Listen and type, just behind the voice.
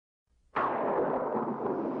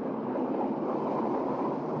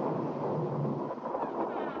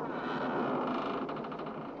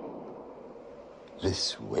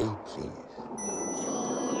This way, please. Here.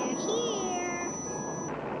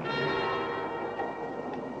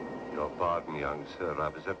 Your pardon, young sir. I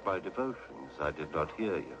was at my devotions. I did not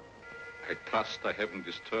hear you. I trust I haven't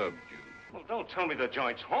disturbed you. Well, don't tell me the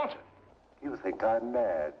joint's haunted. You think I'm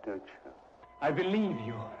mad, don't you? I believe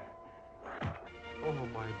you. Oh,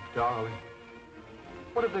 my darling.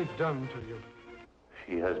 What have they done to you?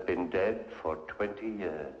 She has been dead for 20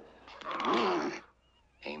 years.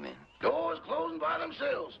 Amen. Doors closing by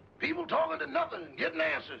themselves. People talking to nothing and getting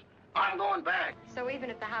answers. I'm going back. So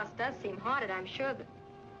even if the house does seem haunted, I'm sure that...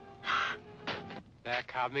 They're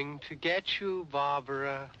coming to get you,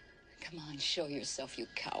 Barbara. Come on, show yourself, you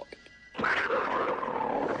coward. Did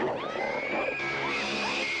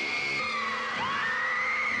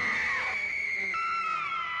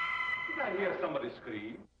I hear somebody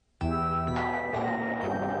scream?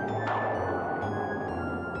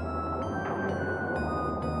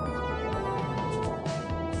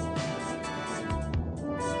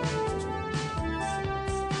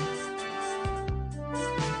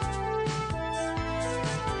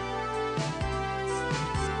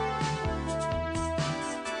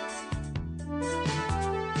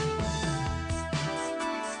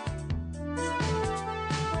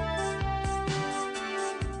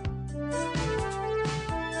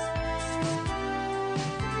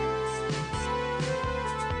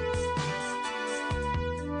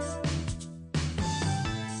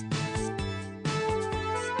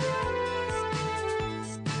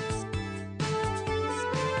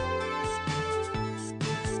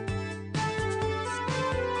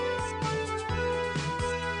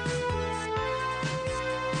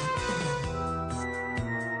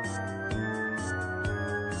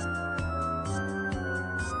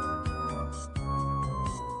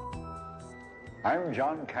 I'm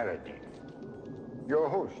John Carradine, your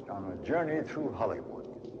host on a journey through Hollywood,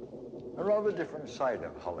 a rather different side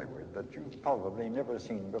of Hollywood that you've probably never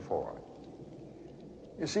seen before.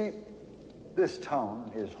 You see, this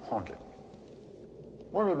town is haunted.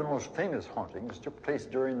 One of the most famous hauntings took place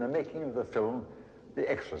during the making of the film The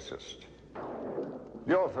Exorcist.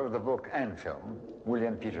 The author of the book and film,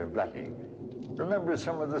 William Peter Blatty, remembers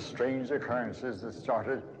some of the strange occurrences that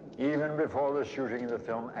started even before the shooting of the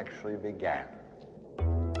film actually began.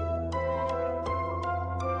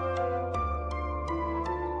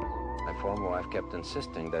 My former wife kept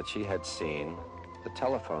insisting that she had seen the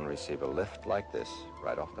telephone receiver lift like this,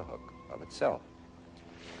 right off the hook of itself.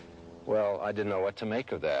 Well, I didn't know what to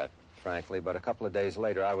make of that, frankly, but a couple of days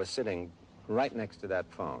later, I was sitting right next to that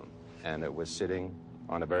phone, and it was sitting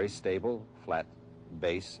on a very stable, flat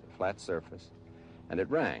base, flat surface, and it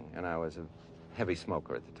rang, and I was a heavy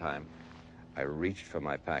smoker at the time. I reached for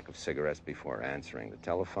my pack of cigarettes before answering the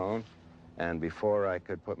telephone, and before I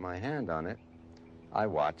could put my hand on it, I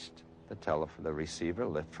watched the receiver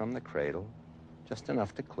lift from the cradle, just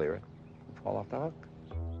enough to clear it and fall off the hook.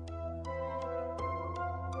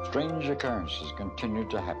 Strange occurrences continued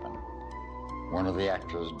to happen. One of the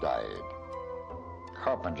actors died.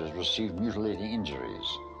 Carpenters received mutilating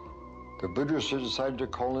injuries. The producer decided to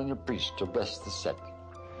call in a priest to bless the set.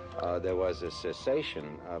 There was a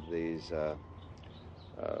cessation of these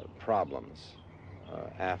problems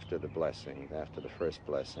after the blessing, after the first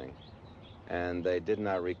blessing. And they did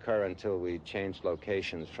not recur until we changed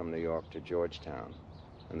locations from New York to Georgetown.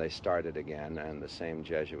 And they started again, and the same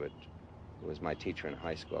Jesuit, who was my teacher in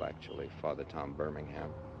high school, actually, Father Tom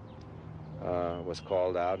Birmingham, was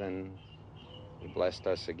called out, and he blessed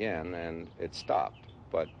us again, and it stopped.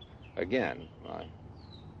 But again,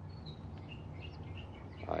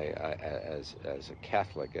 as a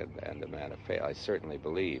Catholic and a man of faith, I certainly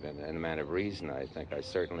believe, and a man of reason, I think, I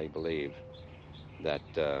certainly believe that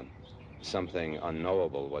something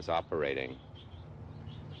unknowable was operating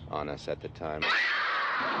on us at the time.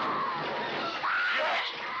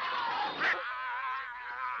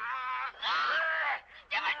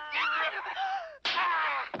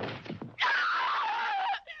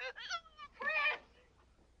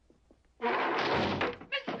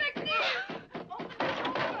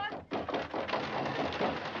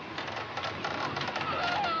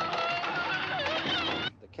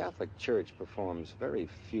 The Catholic Church performs very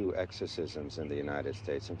few exorcisms in the United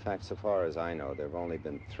States. In fact, so far as I know, there have only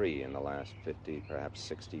been 3 in the last 50, perhaps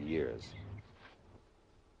 60 years.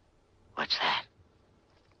 What's that?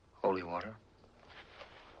 Holy water?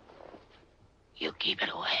 You keep it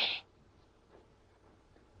away.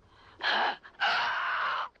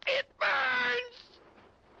 It burns!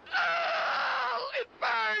 Oh, it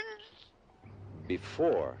burns!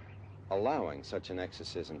 Before allowing such an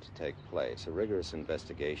exorcism to take place, a rigorous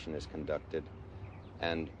investigation is conducted,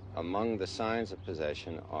 and among the signs of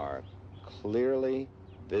possession are clearly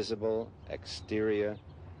visible, exterior,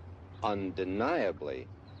 undeniably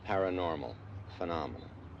paranormal phenomena.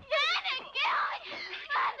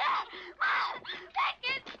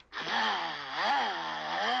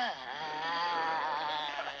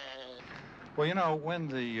 Well, you know, when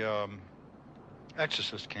the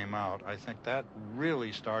Exorcist came out, I think that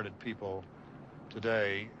really started people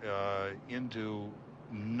today into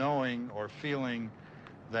knowing or feeling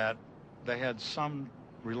that they had some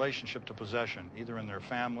relationship to possession, either in their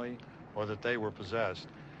family or that they were possessed.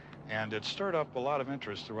 And it stirred up a lot of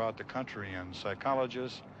interest throughout the country, and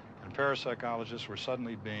psychologists and parapsychologists were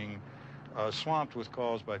suddenly being swamped with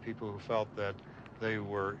calls by people who felt that they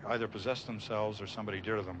were either possessed themselves or somebody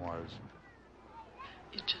dear to them was.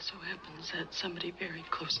 It just so happens that somebody very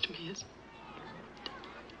close to me is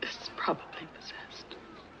probably possessed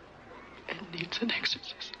and needs an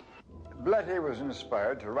exorcism. Blatty was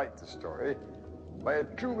inspired to write the story by a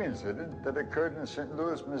true incident that occurred in St.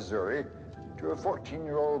 Louis, Missouri, to a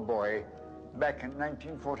 14-year-old boy back in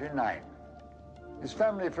 1949. His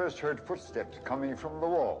family first heard footsteps coming from the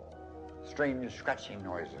wall, strange scratching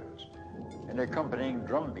noises, and accompanying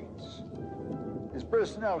drum beats. His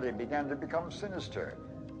personality began to become sinister,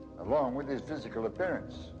 along with his physical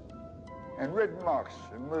appearance, and red marks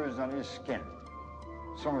emerged on his skin,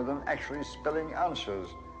 some of them actually spelling answers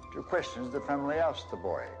to questions the family asked the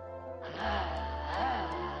boy.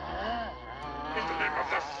 In the name of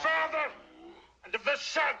the Father, and of the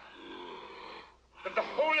Son, and the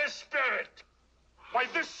Holy Spirit, by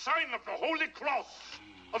this sign of the Holy Cross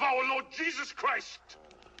of our Lord Jesus Christ,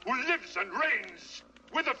 who lives and reigns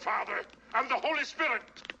with the Father and the Holy Spirit.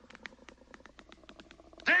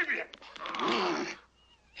 Damien!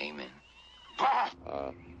 Amen.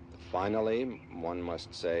 Finally, one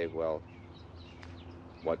must say, well,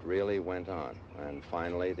 what really went on? And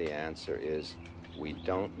finally, the answer is, we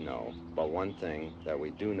don't know. But one thing that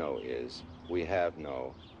we do know is, we have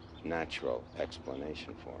no natural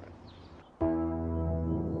explanation for it.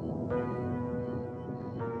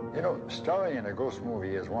 You know, starring in a ghost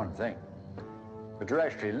movie is one thing, but to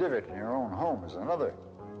actually live it in your own home is another.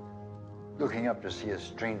 Looking up to see a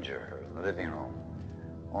stranger in the living room,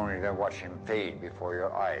 only to watch him fade before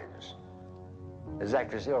your eyes. As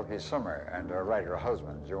actress Elke Sommer and her writer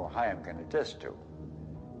husband, Joe Hyam, can attest to,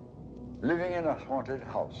 living in a haunted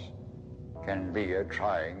house can be a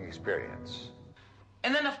trying experience.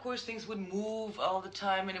 And then, of course, things would move all the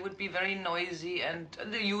time, and it would be very noisy, and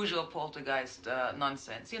the usual poltergeist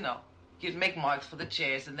nonsense, you know. You'd make marks for the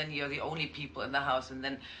chairs, and then you're the only people in the house, and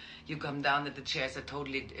then you come down that the chairs are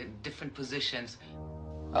totally in different positions.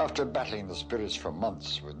 After battling the spirits for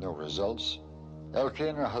months with no results, Elke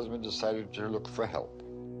and her husband decided to look for help.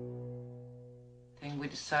 And we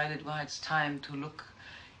decided, well, it's time to look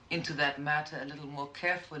into that matter a little more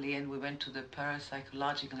carefully, and we went to the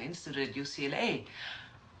Parapsychological Institute at UCLA,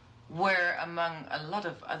 where, among a lot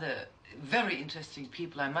of other very interesting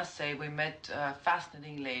people, I must say, we met a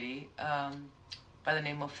fascinating lady by the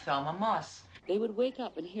name of Thelma Moss. They would wake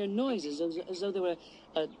up and hear noises as though there were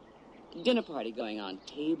a dinner party going on.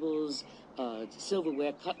 Tables,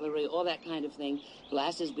 silverware, cutlery, all that kind of thing.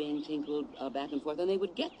 Glasses being tinkled back and forth. And they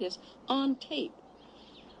would get this on tape.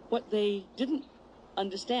 What they didn't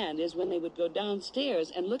understand is when they would go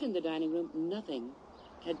downstairs and look in the dining room, nothing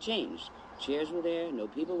had changed. Chairs were there, no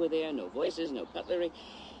people were there, no voices, no cutlery.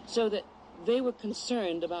 So that they were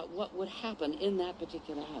concerned about what would happen in that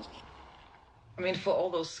particular house. I mean, for all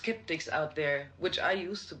those skeptics out there, which I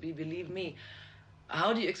used to be, believe me,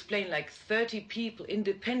 how do you explain like 30 people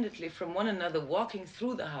independently from one another walking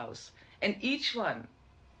through the house, and each one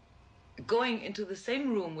going into the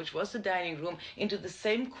same room, which was the dining room, into the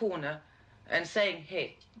same corner, and saying,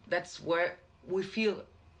 hey, that's where we feel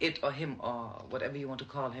it or him or whatever you want to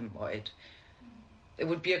call him or it. It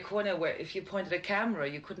would be a corner where if you pointed a camera,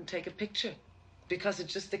 you couldn't take a picture because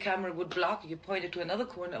it's just the camera would block. You pointed to another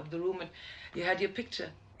corner of the room and you had your picture.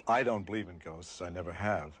 I don't believe in ghosts. I never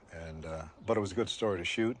have. But it was a good story to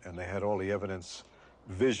shoot, and they had all the evidence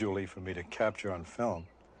visually for me to capture on film,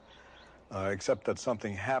 except that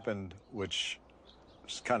something happened which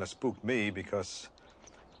kind of spooked me because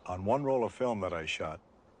on one roll of film that I shot,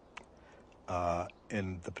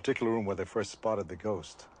 in the particular room where they first spotted the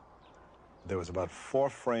ghost, there was about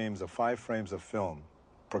 5 frames of film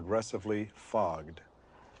progressively fogged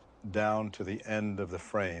down to the end of the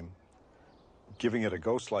frame, giving it a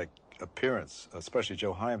ghost-like appearance, especially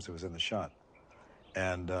Joe Hyams, who was in the shot.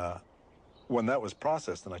 And when that was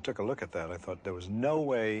processed and I took a look at that, I thought there was no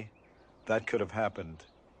way that could have happened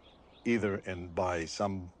either by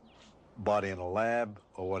some body in a lab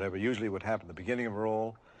or whatever. Usually would happen at the beginning of a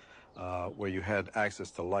roll, where you had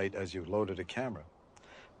access to light as you loaded a camera.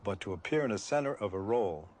 But to appear in the center of a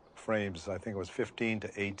roll, frames, I think it was 15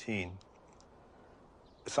 to 18,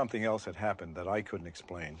 something else had happened that I couldn't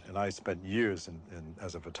explain. And I spent years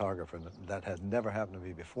as a photographer, and that had never happened to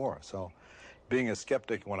me before. So being a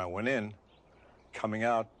skeptic when I went in, coming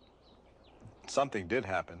out, something did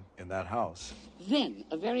happen in that house. Then,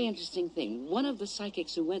 a very interesting thing, one of the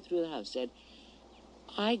psychics who went through the house said,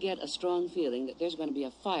 I get a strong feeling that there's going to be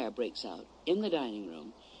a fire breaks out in the dining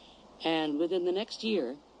room, and within the next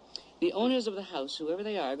year, the owners of the house, whoever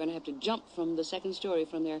they are going to have to jump from the second story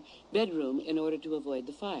from their bedroom in order to avoid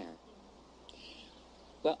the fire.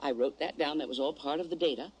 Well, I wrote that down. That was all part of the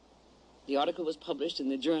data. The article was published in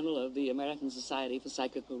the Journal of the American Society for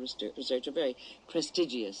Psychical Research, a very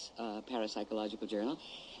prestigious parapsychological journal,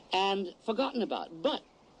 and forgotten about. But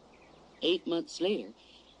 8 months later,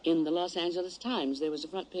 in the Los Angeles Times, there was a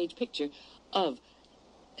front-page picture of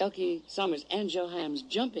Elke Sommers and Joe Hyams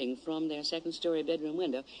jumping from their second-story bedroom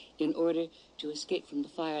window in order to escape from the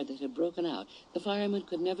fire that had broken out. The firemen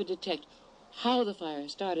could never detect how the fire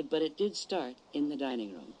started, but it did start in the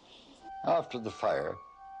dining room. After the fire,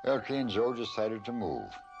 Elke and Joe decided to move.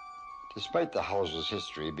 Despite the house's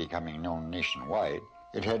history becoming known nationwide,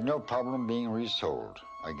 it had no problem being resold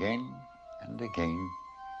again and again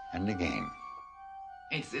and again.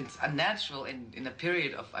 It's unnatural in a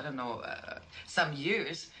period of, I don't know, some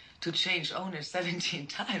years to change owners 17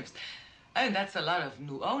 times. And that's a lot of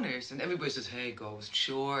new owners. And everybody says, hey, ghost,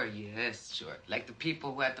 sure, yes, sure. Like the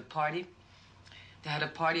people who had the party. They had a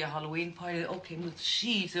party, a Halloween party. They all came with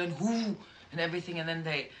sheets and who and everything. And then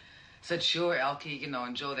they said, sure, Elke, you know,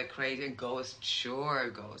 and Joe, they're crazy. And ghost, sure,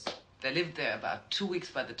 ghost. They lived there about 2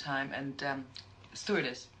 weeks by the time. And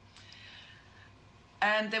stewardess.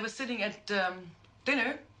 And they were sitting at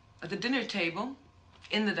dinner, at the dinner table,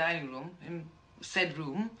 in the dining room, in said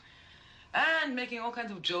room, and making all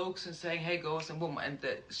kinds of jokes and saying, hey, ghost, and boom. And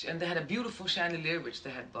they had a beautiful chandelier, which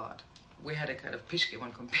they had bought. We had a kind of pishke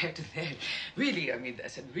one compared to theirs. Really, I mean, I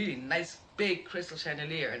said, really nice, big crystal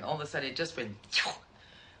chandelier, and all of a sudden it just went,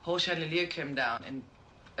 whole chandelier came down, and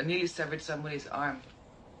I nearly severed somebody's arm.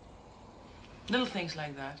 Little things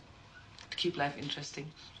like that, to keep life interesting.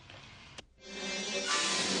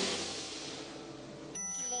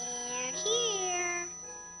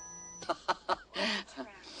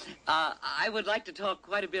 I would like to talk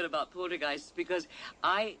quite a bit about poltergeists because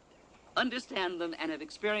I understand them and have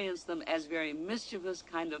experienced them as very mischievous,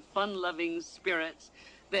 kind of fun-loving spirits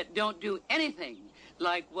that don't do anything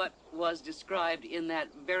like what was described in that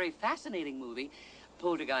very fascinating movie,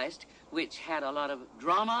 Poltergeist, which had a lot of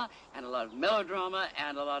drama and a lot of melodrama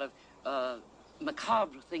and a lot of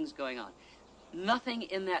macabre things going on. Nothing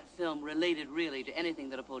in that film related really to anything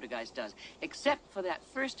that a poltergeist does, except for that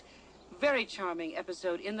first very charming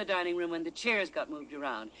episode in the dining room when the chairs got moved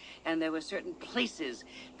around and there were certain places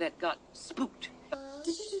that got spooked.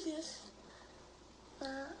 Did you do this?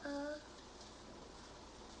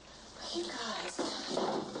 You guys.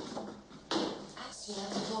 Actually,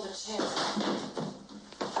 I can pull the chairs.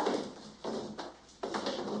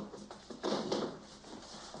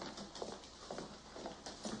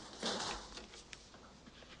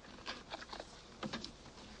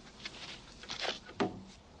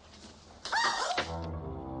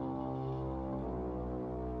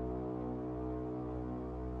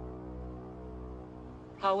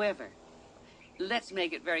 However, let's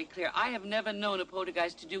make it very clear. I have never known a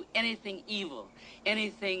poltergeist to do anything evil,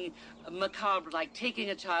 anything macabre, like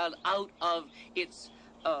taking a child out of its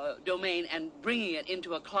domain and bringing it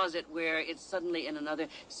into a closet where it's suddenly in another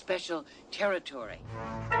special territory.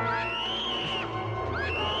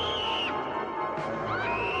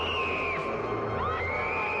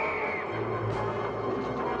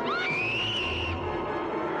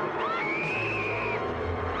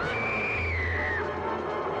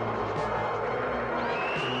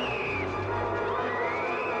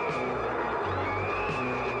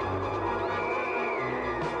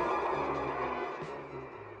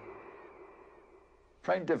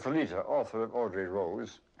 Frank DeFelitta, author of Audrey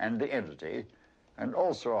Rose and The Entity, and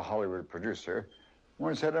also a Hollywood producer,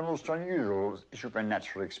 once had a most unusual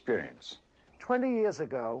supernatural experience. 20 years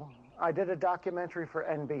ago, I did a documentary for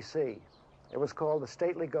NBC. It was called The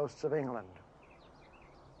Stately Ghosts of England.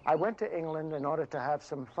 I went to England in order to have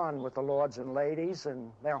some fun with the lords and ladies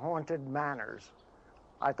and their haunted manors.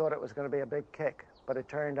 I thought it was going to be a big kick, but it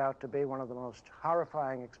turned out to be one of the most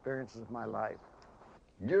horrifying experiences of my life.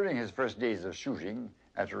 During his first days of shooting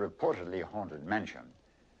at a reportedly haunted mansion,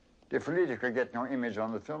 DeFelitta could get no image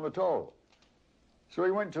on the film at all. So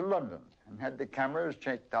he went to London and had the cameras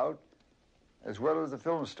checked out, as well as the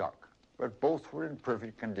film stock. but both were in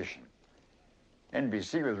perfect condition.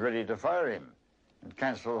 NBC was ready to fire him and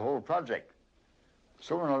cancel the whole project.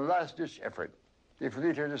 So in a last-ditch effort, the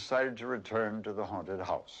fleeter decided to return to the haunted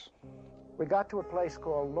house. We got to a place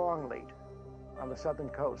called Longleat on the southern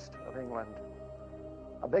coast of England,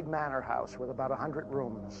 a big manor house with about 100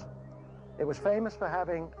 rooms. It was famous for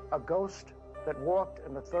having a ghost that walked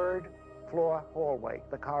in the third-floor hallway,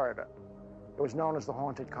 the corridor. It was known as the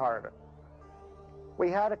Haunted Corridor. We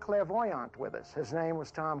had a clairvoyant with us. His name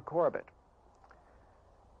was Tom Corbett.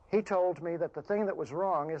 He told me that the thing that was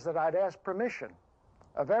wrong is that I'd asked permission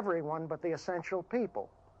of everyone but the essential people,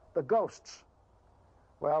 the ghosts.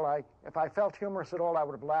 Well, if I felt humorous at all, I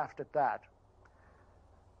would have laughed at that.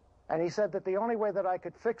 And he said that the only way that I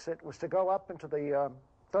could fix it was to go up into the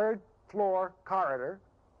third-floor corridor,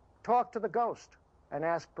 talk to the ghost, and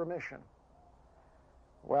ask permission.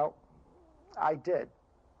 Well, I did.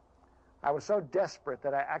 I was so desperate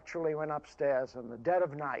that I actually went upstairs in the dead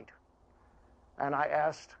of night, and I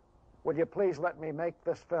asked, would you please let me make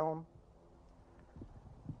this film?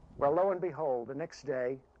 Well, lo and behold, the next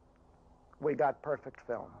day, we got perfect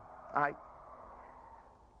film.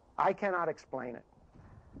 I cannot explain it.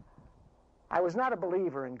 I was not a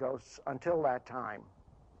believer in ghosts until that time.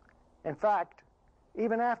 In fact,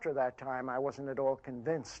 even after that time, I wasn't at all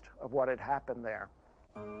convinced of what had happened there.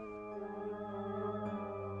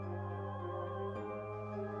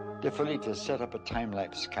 De Felitis set up a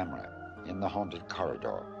time-lapse camera in the haunted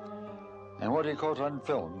corridor, and what he caught on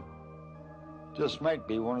film just might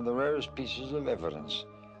be one of the rarest pieces of evidence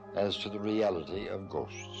as to the reality of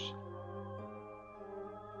ghosts.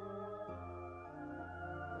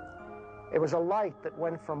 It was a light that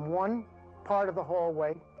went from one part of the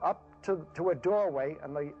hallway up to a doorway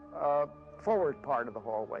in the forward part of the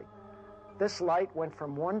hallway. This light went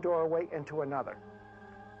from one doorway into another.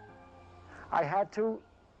 I had to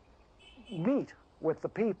meet with the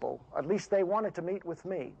people, at least they wanted to meet with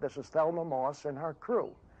me. This was Thelma Moss and her crew.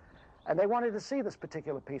 And they wanted to see this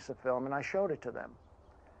particular piece of film, and I showed it to them.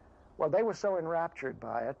 Well, they were so enraptured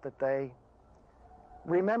by it that they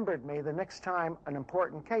remembered me the next time an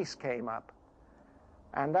important case came up.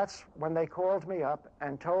 And that's when they called me up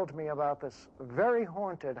and told me about this very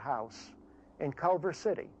haunted house in Culver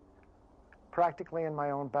City, practically in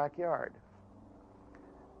my own backyard.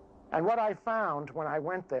 And what I found when I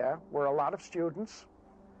went there were a lot of students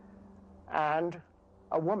and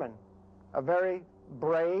a woman, a very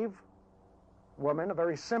brave woman, a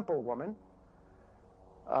very simple woman,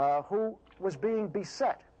 who was being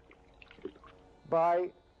beset by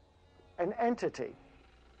an entity.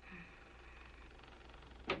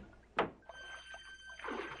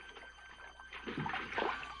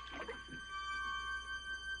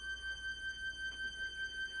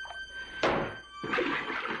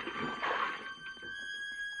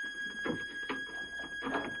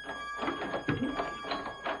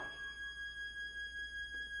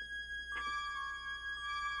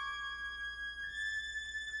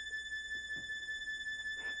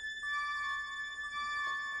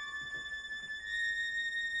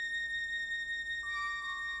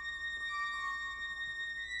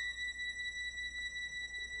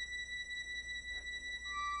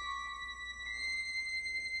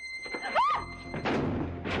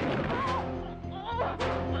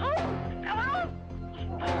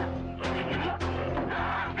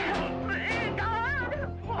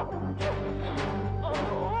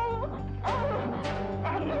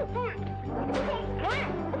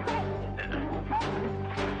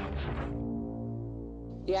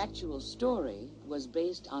 The actual story was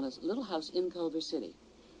based on a little house in Culver City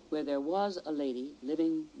where there was a lady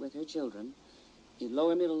living with her children, a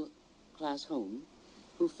lower middle class home,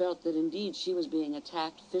 who felt that indeed she was being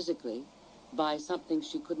attacked physically by something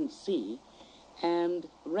she couldn't see, and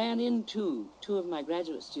ran into two of my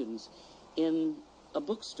graduate students in a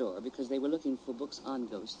bookstore because they were looking for books on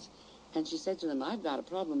ghosts. And she said to them, I've got a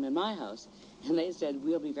problem in my house. And they said,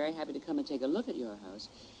 we'll be very happy to come and take a look at your house.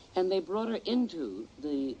 And they brought her into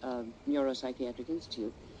the Neuropsychiatric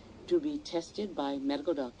Institute to be tested by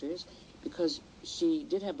medical doctors because she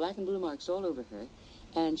did have black and blue marks all over her,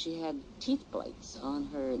 and she had teeth blights on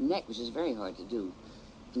her neck, which is very hard to do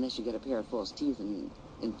unless you get a pair of false teeth and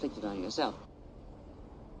inflict it on yourself.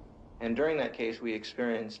 And during that case, we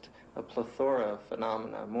experienced a plethora of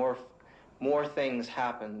phenomena. More things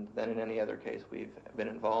happened than in any other case we've been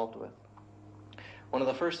involved with. One of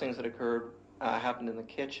the first things that occurred happened in the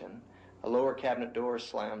kitchen. A lower cabinet door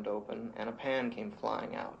slammed open, and a pan came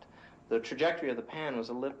flying out. The trajectory of the pan was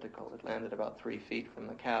elliptical. It landed about 3 feet from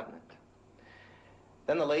the cabinet.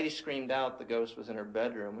 Then the lady screamed out the ghost was in her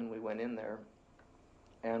bedroom, and we went in there.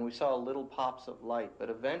 and we saw little pops of light, but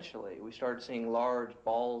eventually we started seeing large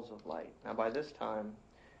balls of light. Now, by this time,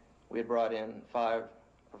 we had brought in 5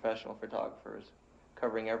 professional photographers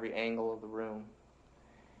covering every angle of the room.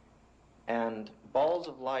 And balls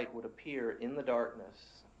of light would appear in the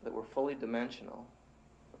darkness that were fully dimensional.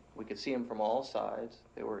 We could see them from all sides.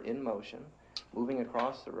 They were in motion, moving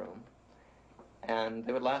across the room, and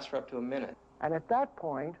they would last for up to a minute. And at that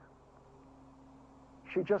point,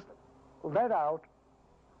 she just let out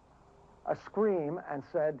a scream and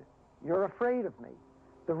said, "You're afraid of me.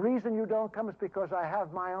 The reason you don't come is because I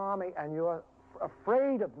have my army and you're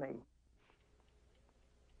afraid of me."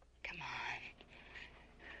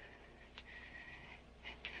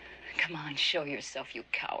 Come on, show yourself, you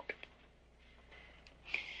coward.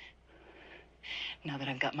 Now that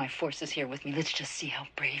I've got my forces here with me, let's just see how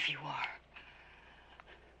brave you are.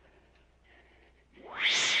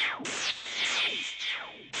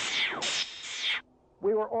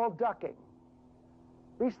 We were all ducking.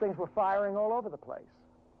 These things were firing all over the place.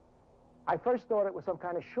 I first thought it was some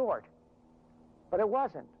kind of short, but it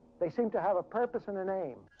wasn't. They seemed to have a purpose and an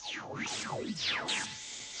aim.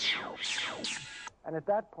 And at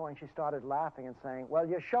that point, she started laughing and saying, "Well,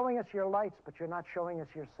 you're showing us your lights, but you're not showing us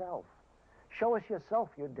yourself. Show us yourself,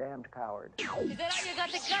 you damned coward." Is that all you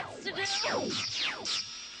got the guts to do?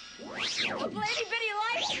 A bitty bitty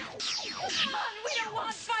light? Come on, we don't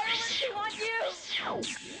want fireworks, we want you.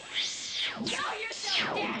 Show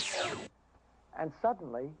yourself, damn you. And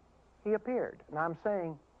suddenly, he appeared. And I'm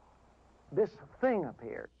saying, this thing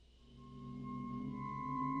appeared.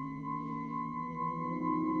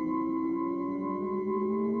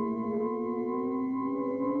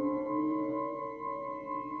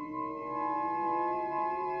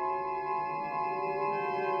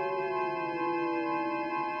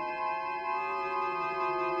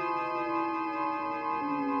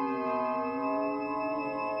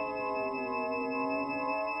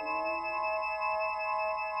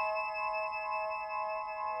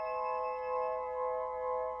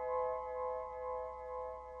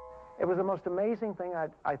 It was the most amazing thing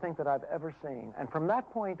I think that I've ever seen. And from that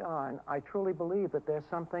point on, I truly believe that there's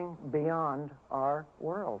something beyond our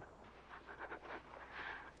world.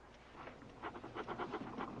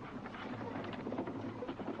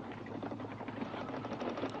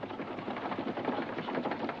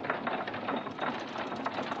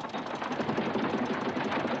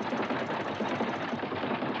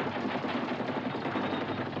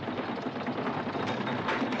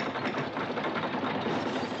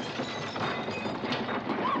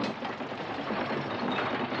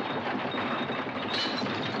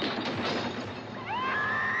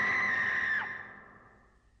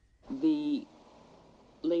 The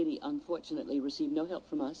lady, unfortunately, received no help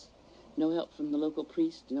from us, no help from the local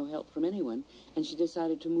priest, no help from anyone, and she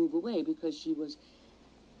decided to move away because she was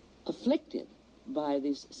afflicted by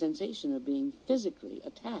this sensation of being physically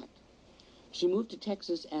attacked. She moved to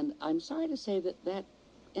Texas, and I'm sorry to say that that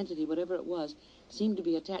entity, whatever it was, seemed to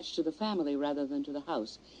be attached to the family rather than to the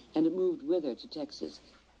house, and it moved with her to Texas.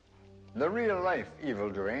 The real-life evil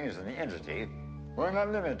doings of the entity were not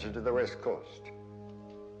limited to the West Coast.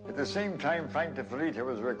 At the same time Frank DeFelice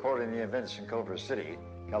was recording the events in Culver City,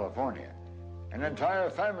 California, an entire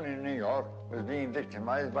family in New York was being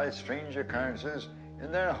victimized by strange occurrences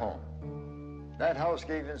in their home. That house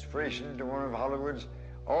gave inspiration to one of Hollywood's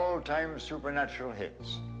all-time supernatural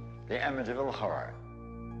hits, the Amityville Horror.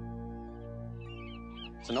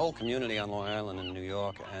 It's an old community on Long Island in New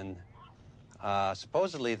York, and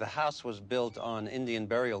supposedly the house was built on Indian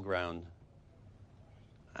burial ground.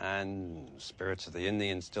 And spirits of the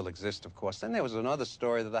Indians still exist, of course. Then there was another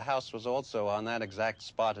story that the house was also on that exact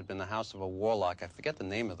spot, had been the house of a warlock. I forget the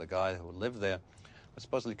name of the guy who lived there. Was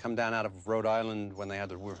supposedly come down out of Rhode Island when they had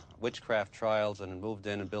the witchcraft trials and moved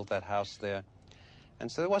in and built that house there. And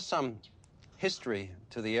so there was some history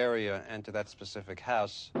to the area and to that specific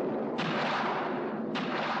house.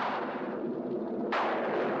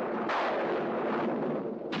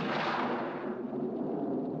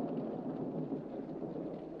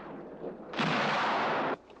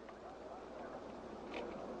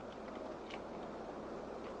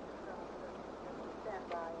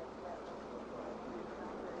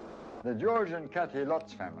 The George and Kathy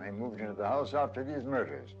Lutz family moved into the house after these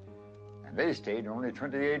murders, and they stayed only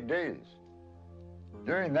 28 days.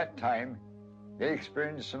 During that time, they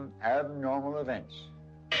experienced some abnormal events.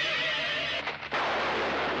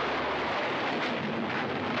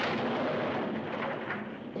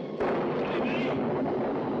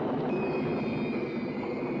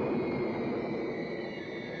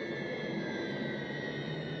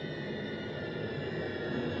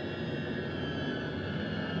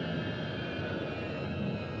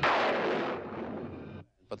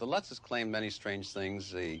 But the Lutzes claimed many strange things.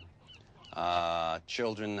 The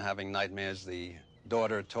children having nightmares, the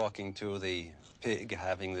daughter talking to the pig,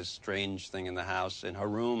 having this strange thing in the house, in her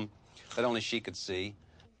room, that only she could see.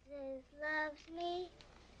 Jesus loves me,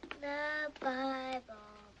 the Bible.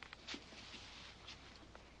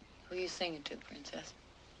 Who are you singing to, Princess?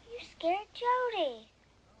 You scared Jody.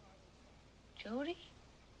 Jody?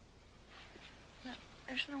 No,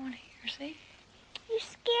 there's no one here, see? You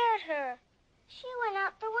scared her. She went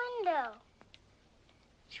out the window.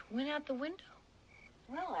 She went out the window?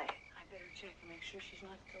 Well, I better check and make sure she's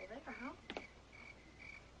not still there, huh?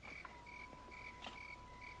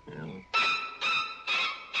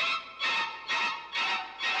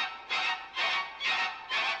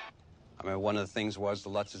 I mean, one of the things was the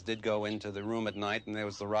Lutzes did go into the room at night, and there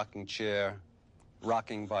was the rocking chair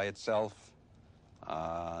rocking by itself,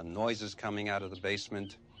 noises coming out of the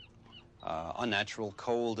basement, unnatural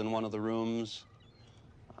cold in one of the rooms,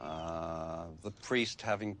 the priest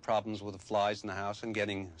having problems with the flies in the house and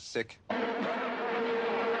getting sick.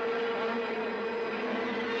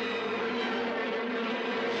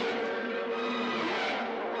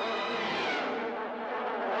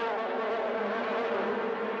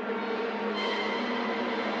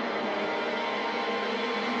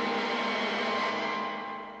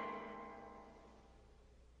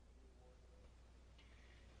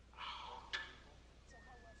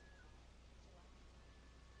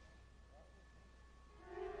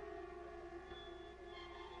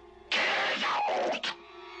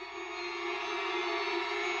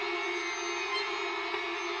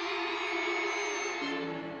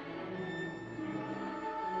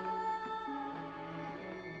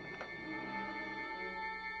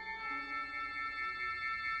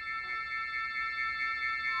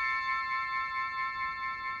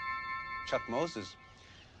 Chuck Moses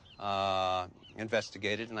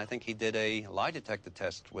investigated, and I think he did a lie detector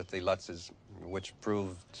test with the Lutzes, which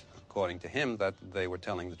proved, according to him, that they were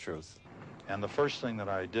telling the truth. And the first thing that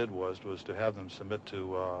I did was to have them submit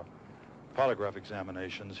to polygraph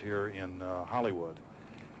examinations here in Hollywood.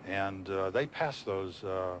 And they passed those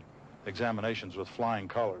examinations with flying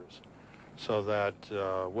colors, so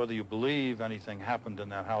that whether you believe anything happened in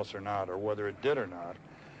that house or not, or whether it did or not,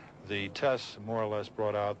 the tests more or less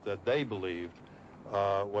brought out that they believed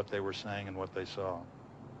what they were saying and what they saw.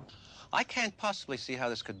 I can't possibly see how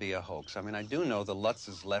this could be a hoax. I mean, I do know the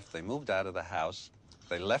Lutzes left. They moved out of the house.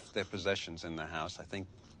 They left their possessions in the house. I think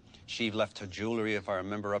she left her jewelry, if I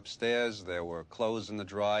remember, upstairs. There were clothes in the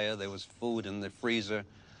dryer. There was food in the freezer.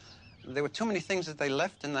 There were too many things that they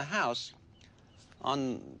left in the house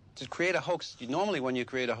to create a hoax. Normally, when you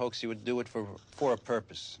create a hoax, you would do it for a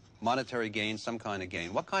purpose. Monetary gain, some kind of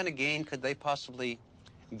gain. What kind of gain could they possibly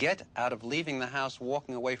get out of leaving the house,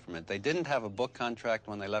 walking away from it? They didn't have a book contract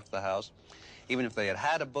when they left the house. Even if they had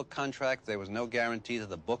had a book contract, there was no guarantee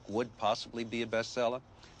that the book would possibly be a bestseller.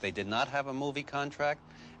 They did not have a movie contract,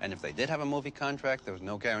 and if they did have a movie contract, there was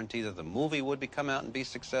no guarantee that the movie would come out and be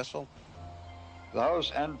successful. The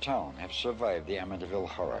house and town have survived the Amityville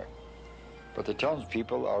Horror, but the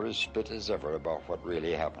townspeople are as split as ever about what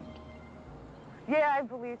really happened. Yeah, I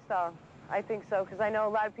believe so. I think so, because I know a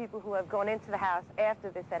lot of people who have gone into the house after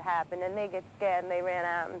this had happened, and they get scared and they ran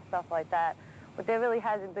out and stuff like that. But there really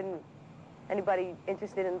hasn't been anybody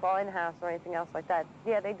interested in buying the house or anything else like that.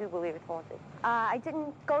 Yeah, they do believe it's haunted. I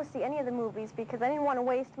didn't go see any of the movies because I didn't want to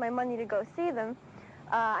waste my money to go see them.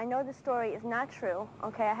 I know the story is not true.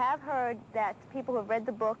 Okay, I have heard that people who have read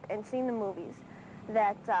the book and seen the movies,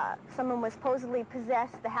 that someone was supposedly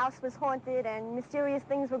possessed, the house was haunted, and mysterious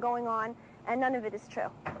things were going on, and none of it is true.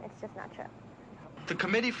 It's just not true. The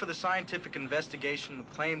Committee for the Scientific Investigation of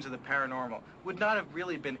Claims of the Paranormal would not have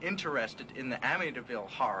really been interested in the Amityville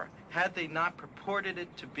Horror had they not purported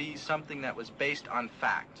it to be something that was based on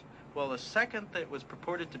fact. Well, the second that it was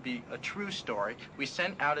purported to be a true story, we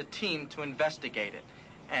sent out a team to investigate it.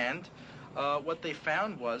 And what they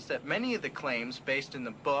found was that many of the claims based in the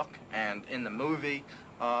book and in the movie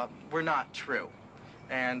were not true.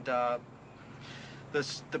 And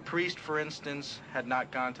the priest, for instance, had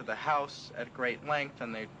not gone to the house at great length,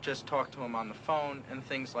 and they just talked to him on the phone and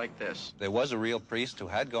things like this. There was a real priest who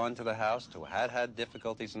had gone to the house, who had had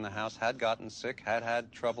difficulties in the house, had gotten sick, had had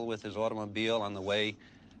trouble with his automobile on the way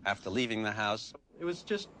after leaving the house. It was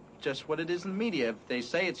just what it is in the media. If they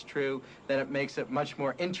say it's true, then it makes it much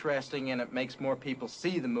more interesting, and it makes more people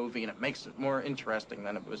see the movie, and it makes it more interesting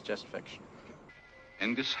than if it was just fiction.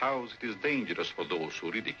 In this house, it is dangerous for those who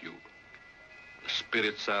ridicule. The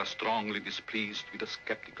spirits are strongly displeased with the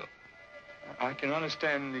skeptical. I can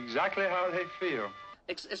understand exactly how they feel.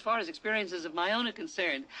 As far as experiences of my own are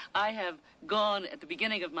concerned, I have gone at the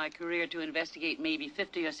beginning of my career to investigate maybe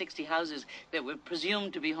 50 or 60 houses that were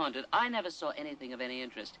presumed to be haunted. I never saw anything of any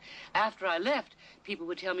interest. After I left, people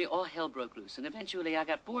would tell me all hell broke loose, and eventually I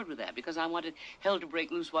got bored with that because I wanted hell to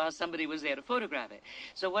break loose while somebody was there to photograph it.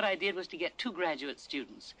 So what I did was to get 2 graduate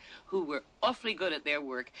students who were awfully good at their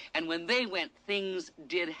work, and when they went, things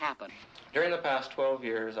did happen. During the past 12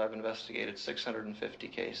 years, I've investigated 650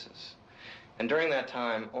 cases. And during that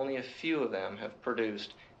time, only a few of them have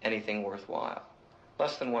produced anything worthwhile.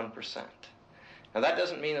 Less than 1%. Now, that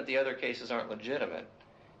doesn't mean that the other cases aren't legitimate.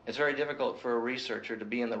 It's very difficult for a researcher to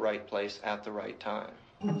be in the right place at the right time.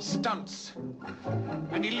 Stunts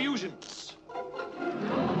and illusions.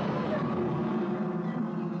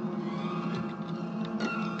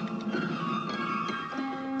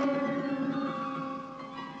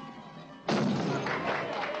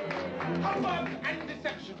 Humbug and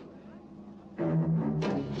deception.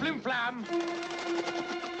 Flim-flam.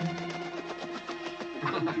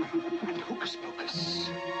 And hocus-pocus.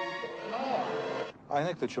 I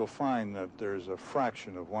think that you'll find that there's a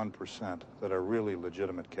fraction of 1% that are really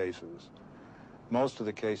legitimate cases. Most of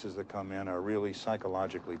the cases that come in are really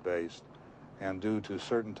psychologically based and due to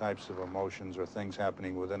certain types of emotions or things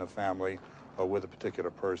happening within a family or with a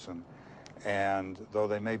particular person. And though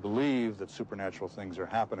they may believe that supernatural things are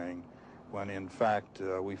happening, when in fact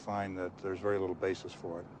we find that there's very little basis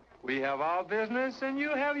for it. We have our business and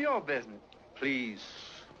you have your business. Please,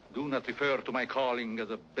 do not refer to my calling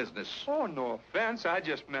as a business. Oh, no offense. I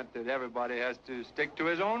just meant that everybody has to stick to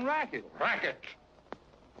his own racket. Racket?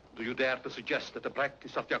 Do you dare to suggest that the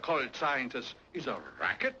practice of the occult sciences is a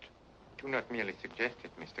racket? Do not merely suggest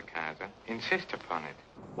it, Mr. Kaiser. Insist upon it.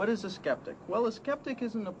 What is a skeptic? Well, a skeptic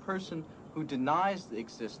isn't a person who denies the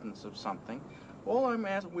existence of something. All a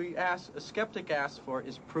skeptic asks for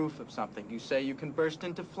is proof of something. You say you can burst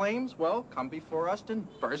into flames? Well, come before us and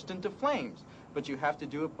burst into flames. But you have to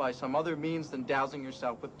do it by some other means than dousing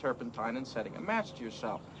yourself with turpentine and setting a match to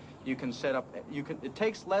yourself. It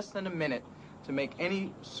takes less than a minute to make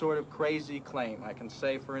any sort of crazy claim. I can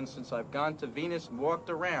say, for instance, I've gone to Venus and walked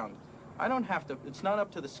around. It's not up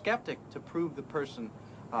to the skeptic to prove the person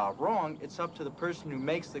wrong. It's up to the person who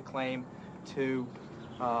makes the claim to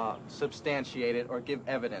substantiate it or give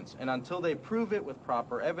evidence. And until they prove it with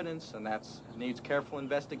proper evidence, and that needs careful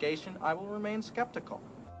investigation, I will remain skeptical.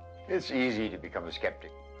 It's easy to become a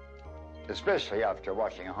skeptic, especially after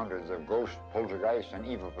watching hundreds of ghosts, poltergeists, and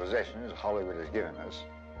evil possessions Hollywood has given us.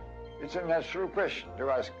 It's a natural question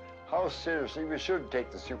to ask how seriously we should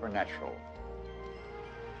take the supernatural.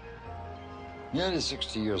 Nearly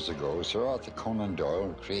 60 years ago, Sir Arthur Conan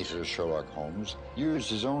Doyle, creator of Sherlock Holmes, used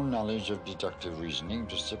his own knowledge of deductive reasoning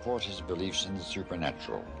to support his beliefs in the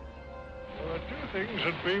supernatural. There are 2 things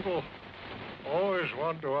that people always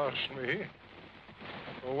want to ask me.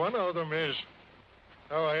 Well, one of them is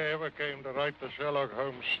how I ever came to write the Sherlock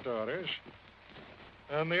Holmes stories.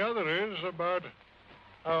 And the other is about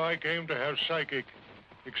how I came to have psychic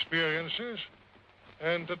experiences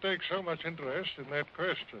and to take so much interest in that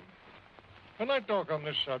question. When I talk on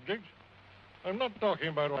this subject, I'm not talking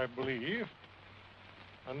about what I believe.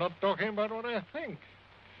 I'm not talking about what I think.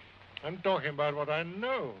 I'm talking about what I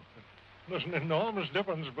know. There's an enormous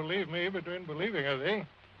difference, believe me, between believing a thing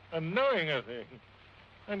and knowing a thing.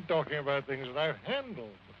 I'm talking about things that I've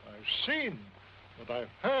handled, that I've seen, that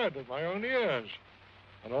I've heard with my own ears.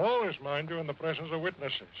 And all this, mind you, in the presence of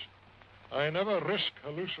witnesses. I never risk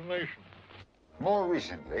hallucination. More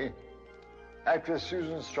recently, actress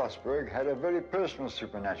Susan Strasberg had a very personal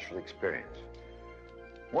supernatural experience.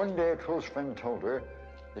 One day, a close friend told her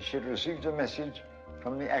that she had received a message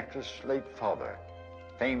from the actress' late father,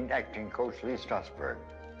 famed acting coach Lee Strasberg.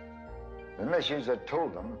 The message had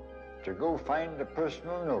told them to go find a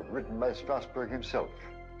personal note written by Strasberg himself.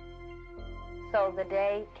 So the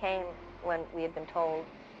day came when I had been told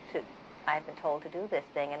to do this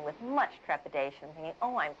thing, and with much trepidation, thinking,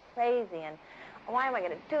 oh, I'm crazy, and why am I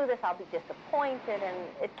going to do this? I'll be disappointed, and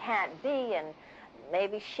it can't be, and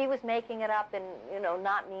maybe she was making it up and,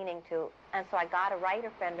 not meaning to. And so I got a writer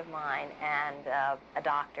friend of mine and a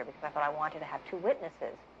doctor, because I thought I wanted to have 2 witnesses,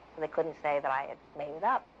 so they couldn't say that I had made it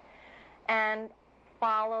up, and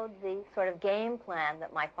followed the sort of game plan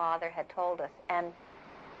that my father had told us. And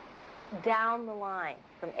down the line,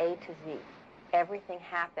 from A to Z, everything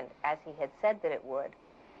happened as he had said that it would.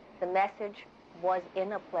 The message was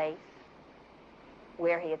in a place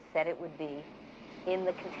where he had said it would be, in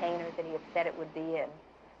the container that he had said it would be in.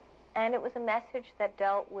 And it was a message that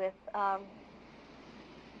dealt with the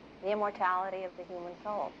immortality of the human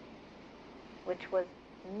soul, which was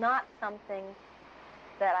not something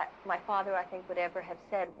that my father, I think, would ever have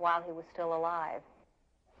said while he was still alive.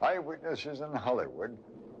 Eyewitnesses in Hollywood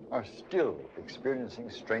are still experiencing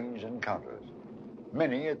strange encounters,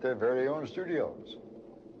 many at their very own studios.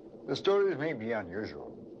 The stories may be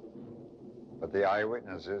unusual, but the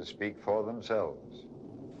eyewitnesses speak for themselves.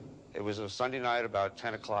 It was a Sunday night about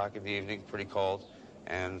 10 o'clock in the evening, pretty cold,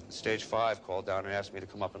 and Stage 5 called down and asked me to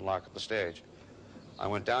come up and lock up the stage. I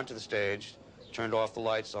went down to the stage, turned off the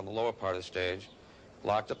lights on the lower part of the stage,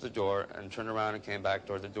 locked up the door, and turned around and came back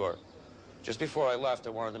toward the door. Just before I left, I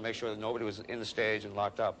wanted to make sure that nobody was in the stage and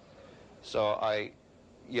locked up. So I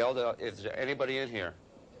yelled out, "Is there anybody in here?"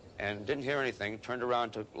 And didn't hear anything, turned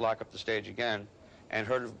around to lock up the stage again, and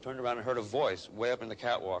turned around and heard a voice way up in the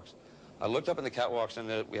catwalks. I looked up in the catwalks,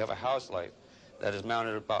 and we have a house light that is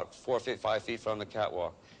mounted about 4 feet, 5 feet from the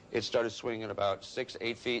catwalk. It started swinging about 6,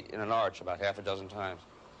 8 feet in an arch about half a dozen times.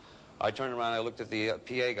 I turned around, I looked at the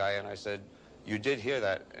PA guy, and I said, "You did hear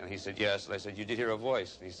that?" And he said, "Yes." And I said, "You did hear a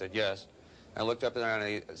voice?" And he said, "Yes." And I looked up there, and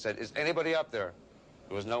he said, "Is anybody up there?"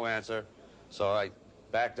 There was no answer, so I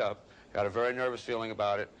backed up, got a very nervous feeling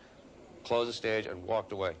about it, closed the stage, and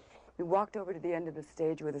walked away. We walked over to the end of the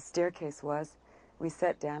stage where the staircase was. We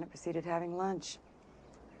sat down and proceeded having lunch.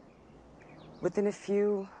 Within a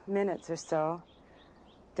few minutes or so,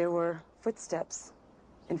 there were footsteps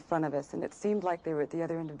in front of us, and it seemed like they were at the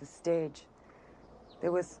other end of the stage.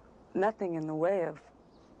 There was nothing in the way of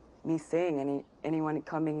me seeing anyone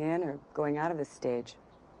coming in or going out of the stage.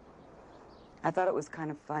 I thought it was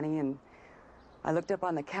kind of funny, and I looked up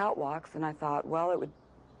on the catwalks, and I thought, well, it would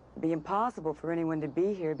be impossible for anyone to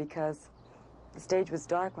be here because the stage was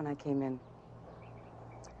dark when I came in.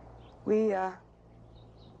 We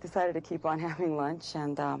decided to keep on having lunch,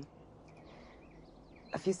 and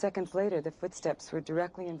a few seconds later, the footsteps were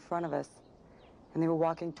directly in front of us, and they were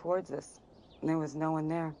walking towards us, and there was no one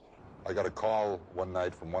there. I got a call one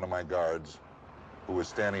night from one of my guards who was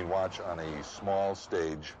standing watch on a small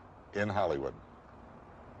stage in Hollywood.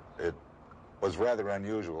 It was rather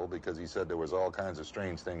unusual because he said there was all kinds of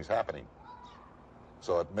strange things happening.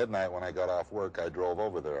 So at midnight when I got off work, I drove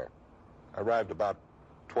over there. I arrived about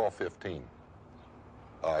 12:15.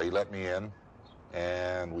 He let me in,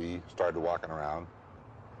 and we started walking around,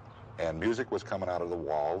 and music was coming out of the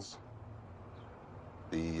walls.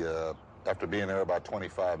 After being there about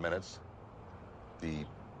 25 minutes, the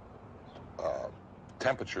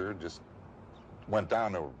temperature just went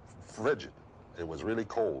down to frigid. It was really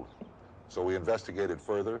cold. So we investigated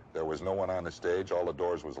further. There was no one on the stage. All the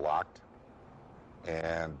doors was locked.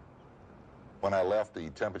 And when I left,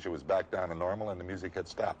 the temperature was back down to normal, and the music had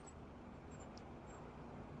stopped.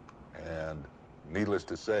 And needless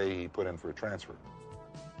to say, he put in for a transfer.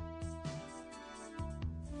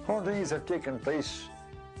 Hauntings have taken place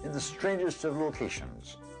in the strangest of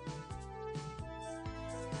locations.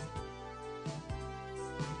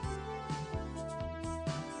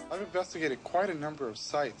 I've investigated quite a number of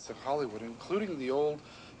sites in Hollywood, including the old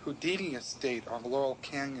Houdini estate on Laurel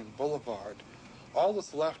Canyon Boulevard. All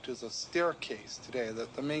that's left is a staircase today.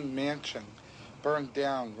 That the main mansion burned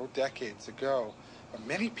down decades ago.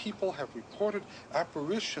 Many people have reported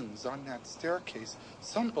apparitions on that staircase.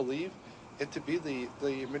 Some believe it to be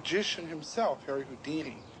the magician himself, Harry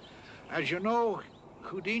Houdini. As you know,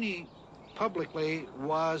 Houdini publicly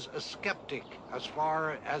was a skeptic as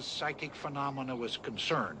far as psychic phenomena was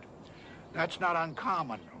concerned. That's not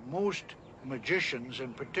uncommon. Most magicians,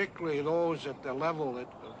 and particularly those at the level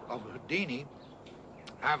of Houdini,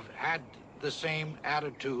 have had the same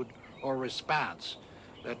attitude or response,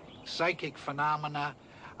 that psychic phenomena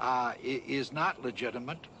is not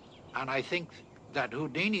legitimate, and I think that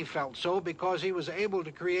Houdini felt so because he was able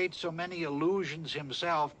to create so many illusions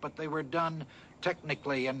himself, but they were done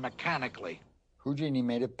technically and mechanically. Houdini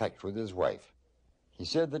made a pact with his wife. He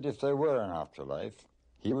said that if there were an afterlife,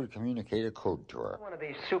 he would communicate a code to her. One of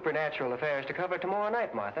these supernatural affairs to cover tomorrow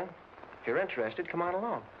night, Martha. If you're interested, come on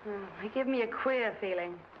along. They give me a queer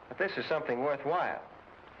feeling. But this is something worthwhile.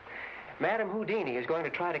 Madame Houdini is going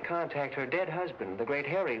to try to contact her dead husband, the great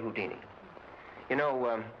Harry Houdini. You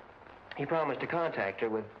know, he promised to contact her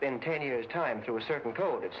within 10 years' time through a certain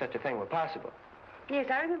code, if such a thing were possible.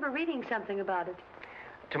 Yes, I remember reading something about it.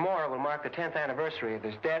 Tomorrow will mark the 10th anniversary of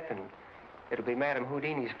his death, and it'll be Madame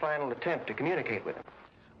Houdini's final attempt to communicate with him.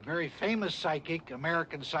 A very famous psychic,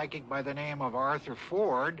 American psychic by the name of Arthur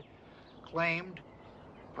Ford, claimed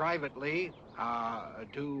privately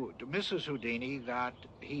to Mrs. Houdini that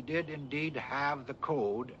he did indeed have the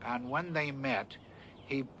code, and when they met,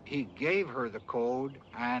 he gave her the code,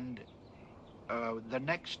 and the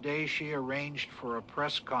next day she arranged for a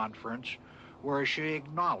press conference where she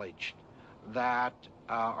acknowledged that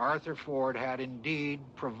Arthur Ford had indeed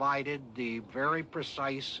provided the very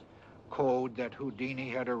precise code that Houdini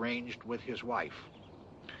had arranged with his wife.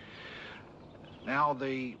 Now,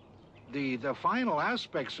 the final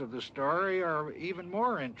aspects of the story are even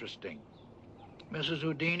more interesting. Mrs.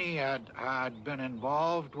 Houdini had been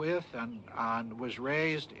involved with and was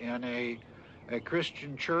raised in a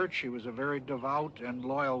Christian church. She was a very devout and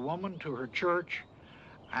loyal woman to her church.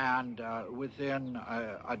 And within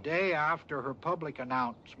a day after her public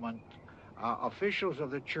announcement, officials of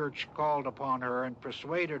the church called upon her and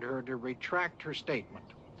persuaded her to retract her statement,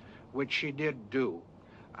 which she did do.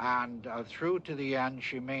 And through to the end,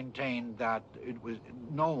 she maintained that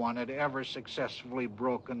no one had ever successfully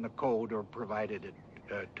broken the code or provided it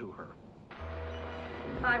to her.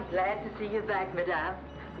 I'm glad to see you back, Madame.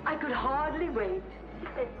 I could hardly wait.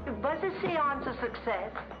 Was the seance a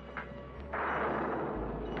success?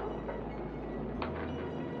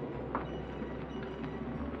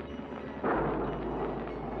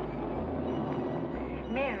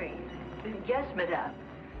 Mary. Yes, Madame.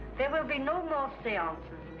 There will be no more seances,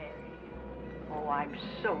 Mary. Oh, I'm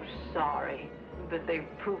so sorry. But they've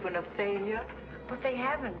proven a failure? But they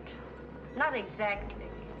haven't. Not exactly.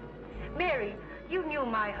 Mary, you knew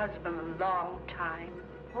my husband a long time.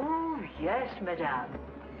 Oh, yes, Madame.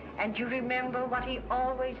 And you remember what he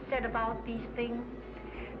always said about these things?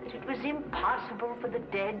 That it was impossible for the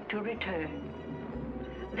dead to return.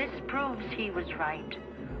 This proves he was right.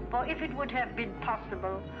 For if it would have been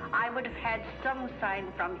possible, I would have had some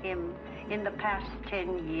sign from him in the past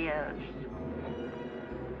 10 years.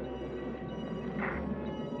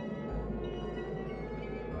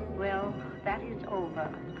 Well, that is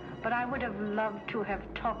over. But I would have loved to have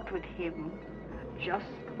talked with him just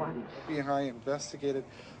once. He and I investigated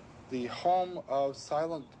the home of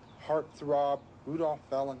silent heartthrob Rudolph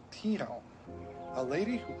Valentino, a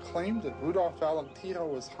lady who claimed that Rudolph Valentino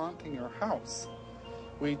was haunting her house.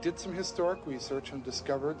 We did some historic research and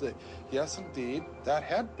discovered that, yes, indeed, that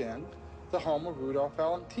had been the home of Rudolph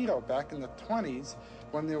Valentino back in the 20s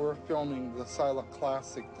when they were filming the silent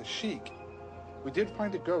classic, The Sheik. We did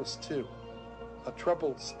find a ghost, too. A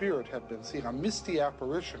troubled spirit had been seen, a misty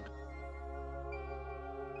apparition.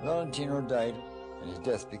 Valentino died, and his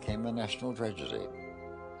death became a national tragedy.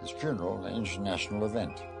 His funeral an international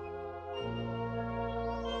event.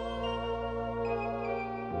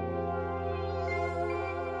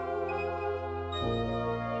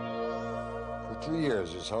 For 2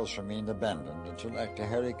 years, his house remained abandoned until actor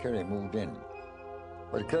Harry Carey moved in.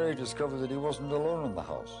 But Carey discovered that he wasn't alone in the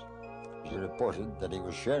house. He reported that he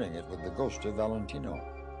was sharing it with the ghost of Valentino.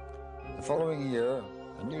 The following year,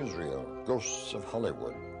 a newsreel, Ghosts of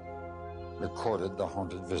Hollywood, recorded the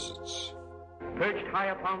haunted visits. Perched high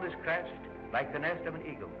upon this crest, like the nest of an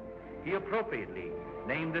eagle, he appropriately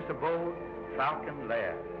named this abode Falcon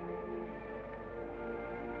Lair.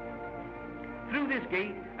 Through this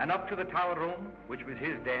gate and up to the tower room, which was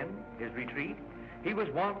his den, his retreat, he was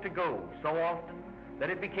wont to go so often that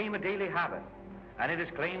it became a daily habit. And it is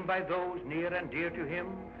claimed by those near and dear to him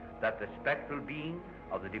that the spectral being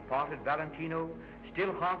of the departed Valentino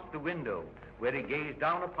still haunts the window where he gazed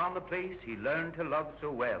down upon the place he learned to love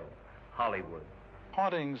so well, Hollywood.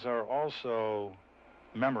 Hauntings are also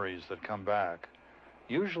memories that come back,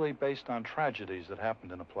 usually based on tragedies that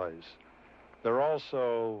happened in a place. They're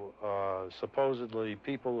also supposedly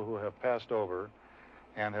people who have passed over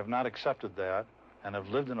and have not accepted that and have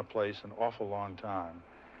lived in a place an awful long time.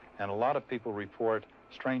 And a lot of people report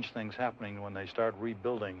strange things happening when they start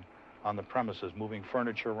rebuilding on the premises, moving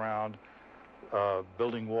furniture around,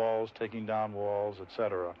 building walls, taking down walls,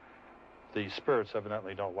 etc. The spirits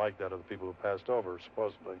evidently don't like that of the people who passed over,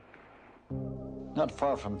 supposedly. Not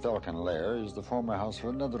far from Falcon Lair is the former house of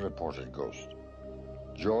another reported ghost,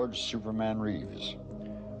 George Superman Reeves,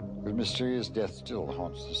 whose mysterious death still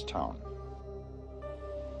haunts this town.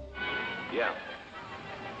 Yeah.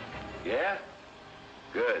 Yeah?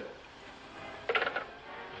 Good.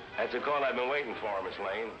 That's a call I've been waiting for, Miss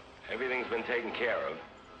Lane. Everything's been taken care of,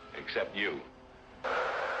 except you.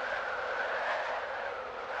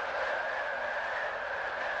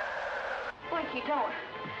 Blakey, don't.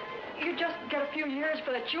 You just get a few years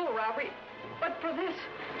for the jewel robbery, but for this...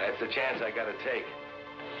 That's the chance I gotta take.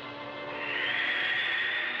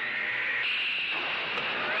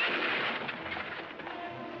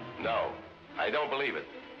 No, I don't believe it.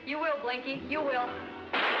 You will, Blinky, you will.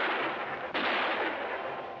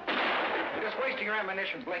 You're just wasting your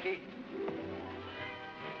ammunition, Blinky.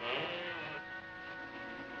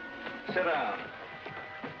 Sit down.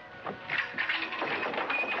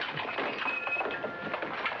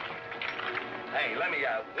 Hey, let me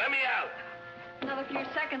out. Let me out! Another few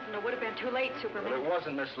seconds and it would have been too late, Superman. Well, it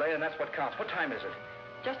wasn't, Miss Lay, and that's what counts. What time is it?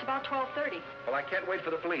 Just about 12:30. Well, I can't wait for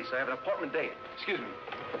the police. I have an appointment date. Excuse me.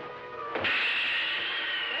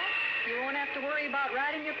 You won't have to worry about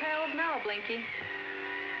riding your pals now, Blinky.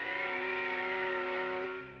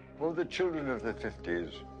 For the children of the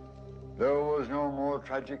 50s, there was no more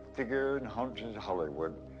tragic figure in haunted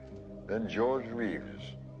Hollywood than George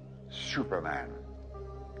Reeves, Superman,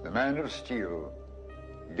 the Man of Steel,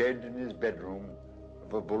 dead in his bedroom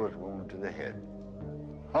of a bullet wound to the head.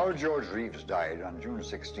 How George Reeves died on June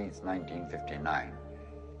 16, 1959,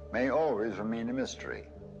 may always remain a mystery,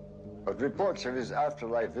 but reports of his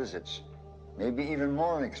afterlife visits may be even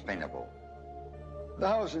more unexplainable. The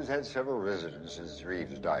house has had several residents since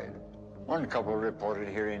Reeves died. One couple reported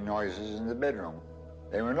hearing noises in the bedroom.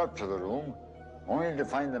 They went up to the room, only to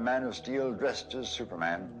find the Man of Steel dressed as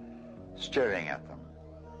Superman, staring at them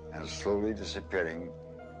and slowly disappearing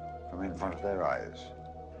from in front of their eyes.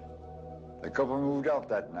 The couple moved out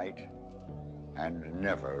that night and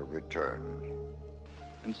never returned.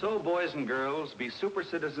 And so, boys and girls, be super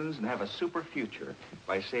citizens and have a super future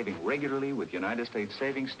by saving regularly with United States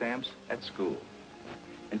savings stamps at school.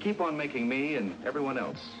 And keep on making me and everyone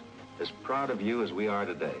else as proud of you as we are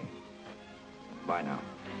today. Bye now.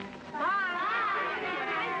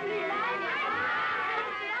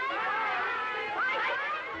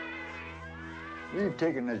 We've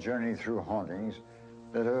taken a journey through hauntings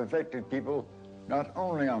that have affected people not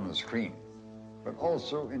only on the screen, but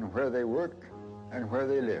also in where they work and where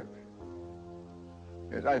they live.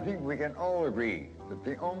 Yet I think we can all agree that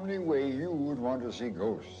the only way you would want to see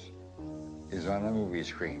ghosts is on a movie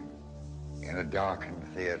screen, in a darkened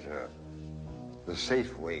theater, the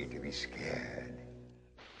safe way to be scared.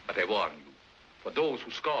 But I warn you, for those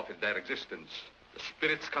who scoff at their existence, the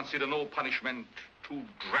spirits consider no punishment too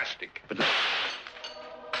drastic. But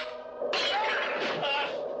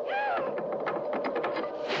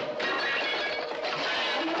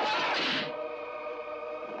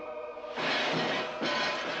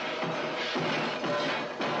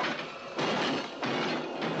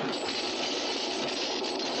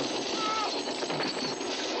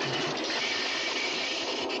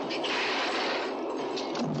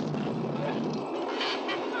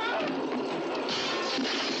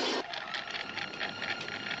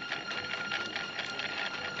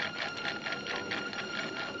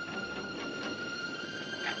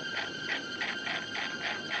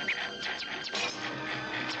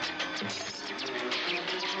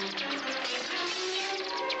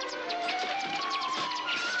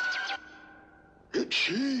It's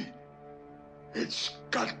she. It's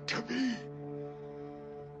got to be.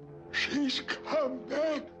 She's come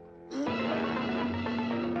back.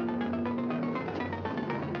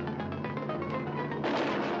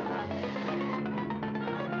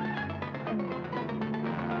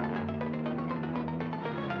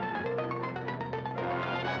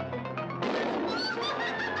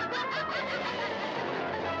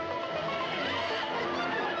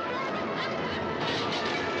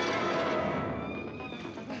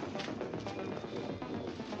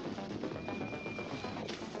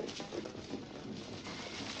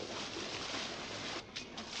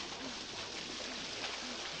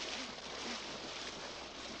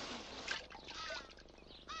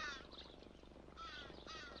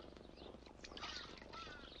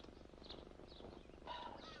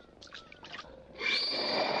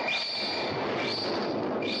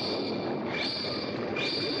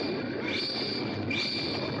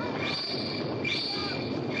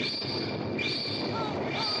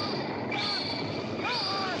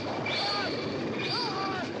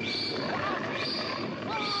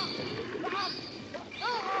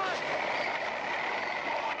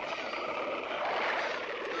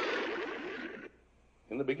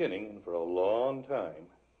 In the beginning, and for a long time,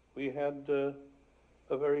 we had a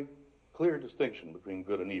very clear distinction between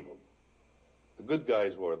good and evil. The good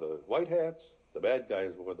guys wore the white hats, the bad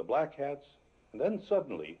guys wore the black hats, and then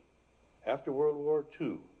suddenly, after World War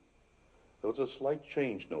II, there was a slight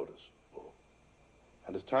change noticeable.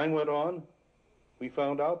 And as time went on, we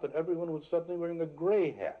found out that everyone was suddenly wearing a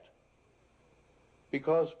gray hat,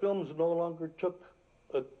 because films no longer took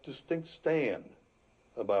a distinct stand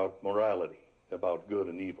about morality, about good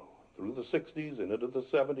and evil. Through the 60s and into the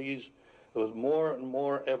 70s, there was more and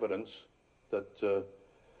more evidence that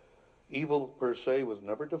evil per se was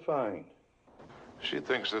never defined. She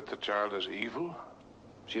thinks that the child is evil?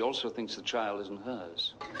 She also thinks the child isn't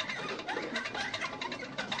hers.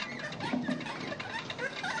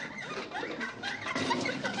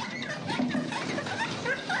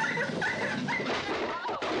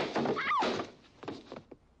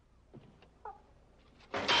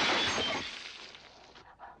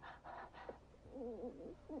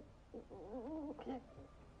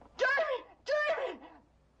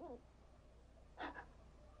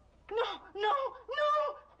 No, no, no,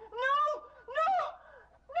 no, no,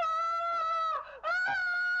 no!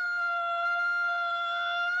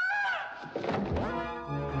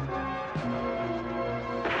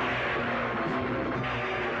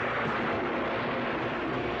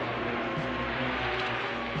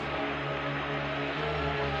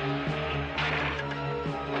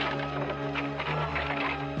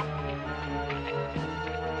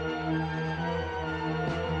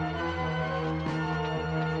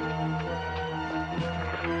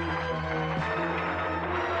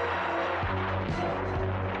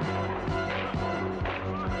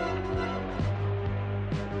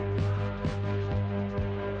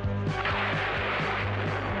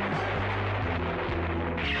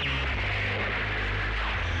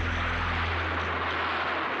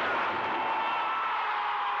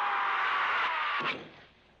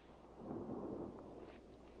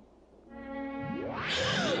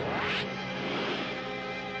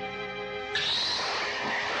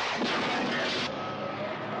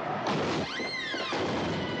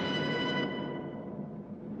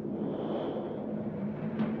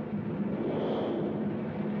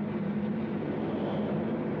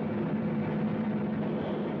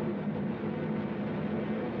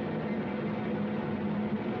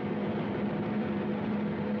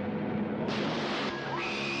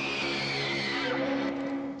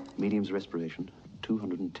 Medium's respiration,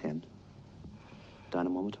 210.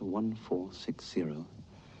 Dynamometer, 1460.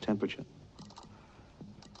 Temperature.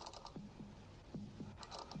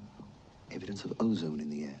 Evidence of ozone in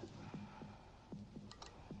the air.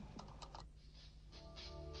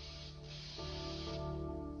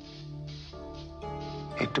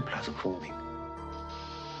 Ectoplasm forming.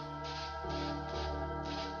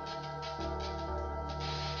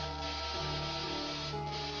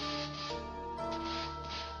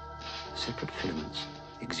 Separate filaments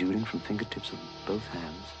exuding from fingertips of both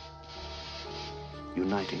hands,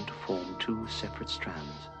 uniting to form two separate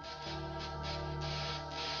strands.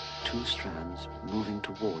 Two strands moving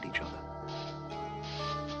toward each other.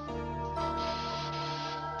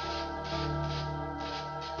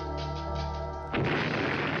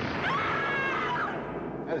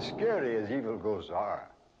 As scary as evil ghosts are,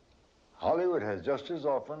 Hollywood has just as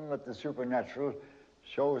often let the supernatural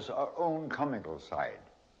show us our own comical side.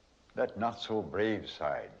 That not-so-brave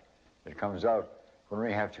side that comes out when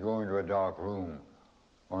we have to go into a dark room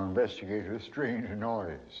or investigate a strange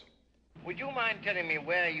noise. Would you mind telling me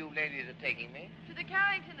where you ladies are taking me? To the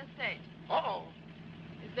Carrington estate. Uh-oh.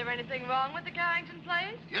 Is there anything wrong with the Carrington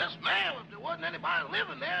place? Yes, ma'am. If there wasn't anybody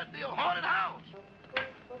living there, it'd be a haunted house.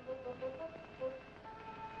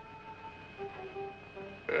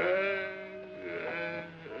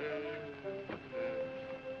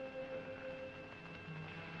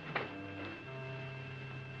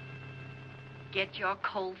 Get your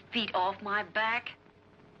cold feet off my back.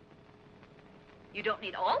 You don't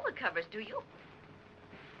need all the covers, do you?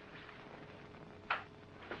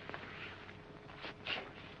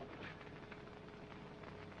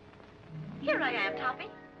 Here I am, Toppy.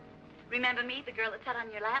 Remember me, the girl that sat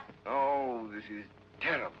on your lap? Oh, this is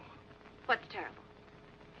terrible. What's terrible?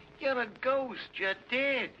 You're a ghost. You're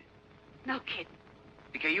dead. No kidding.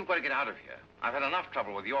 Okay, you've got to get out of here. I've had enough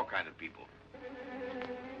trouble with your kind of people.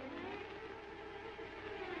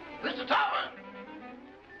 Mr. Topper!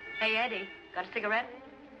 Hey, Eddie, got a cigarette?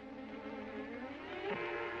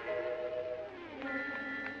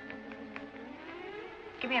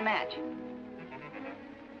 Give me a match.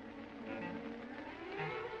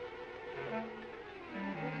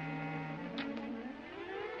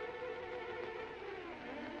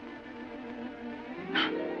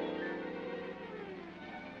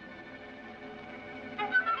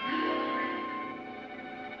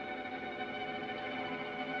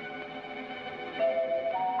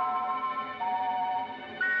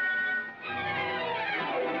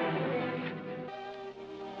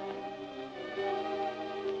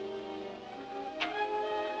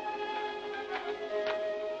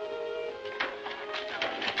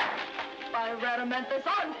 Memphis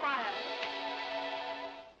on fire.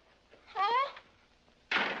 Huh?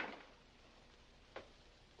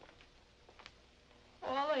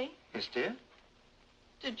 Wally, Yes, dear?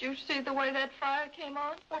 did you see the way that fire came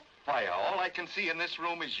on? What fire? All I can see in this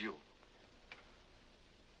room is you.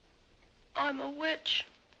 I'm a witch.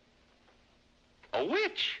 A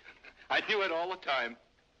witch? I knew it all the time.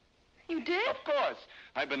 You did? Of course.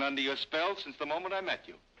 I've been under your spell since the moment I met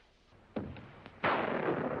you.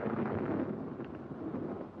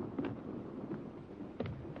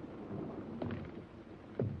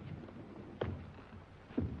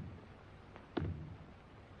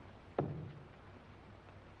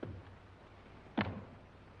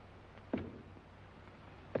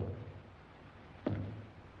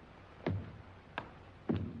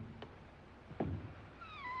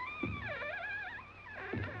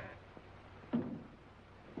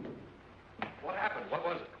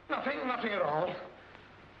 Nothing at all.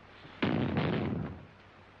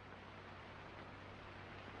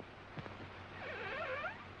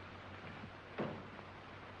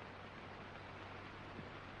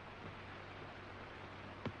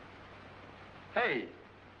 Hey,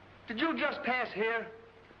 did you just pass here?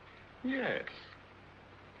 Yes.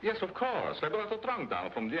 Yes, of course. I brought a trunk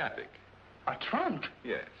down from the attic. A trunk?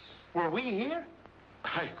 Yes. Were we here?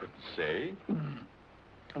 I couldn't say.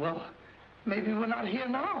 Well, maybe we're not here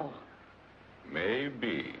now.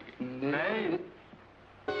 Maybe. Maybe.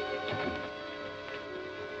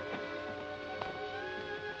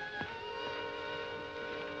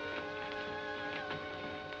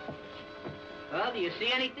 Well, do you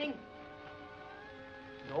see anything?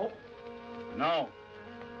 Nope. No.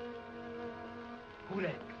 Who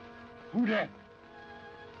that? Who that?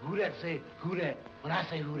 Who that say who that when I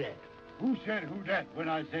say who that? Who said who that when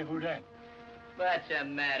I say who that? What's the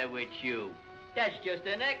matter with you? That's just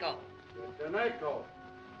an echo. It's an echo.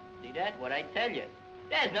 See that? What I tell you.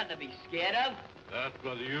 There's nothing to be scared of. That's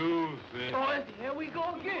what you think. Oh, here we go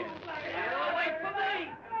again. Wait for me!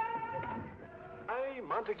 I,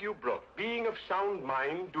 Montague Brooke, being of sound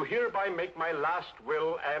mind, do hereby make my last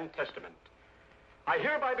will and testament. I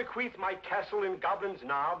hereby bequeath my castle in Goblin's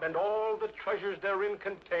Knob and all the treasures therein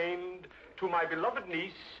contained to my beloved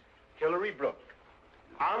niece, Hilary Brooke,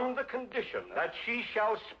 on the condition that she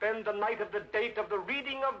shall spend the night of the date of the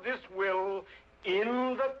reading of this will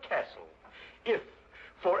in the castle. If,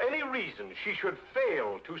 for any reason, she should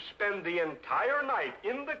fail to spend the entire night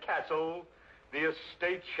in the castle, the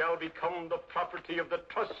estate shall become the property of the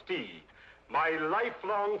trustee, my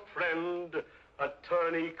lifelong friend,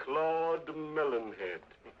 Attorney Claude Melonhead.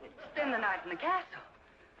 Spend the night in the castle.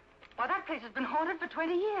 Why, that place has been haunted for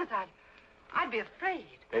 20 years. I'd be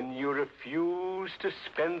afraid. And you refuse to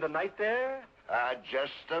spend the night there?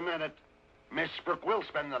 Just a minute. Miss Brooke will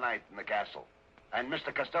spend the night in the castle. And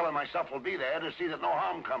Mr. Costello and myself will be there to see that no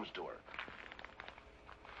harm comes to her.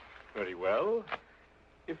 Very well.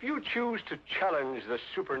 If you choose to challenge the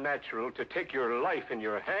supernatural to take your life in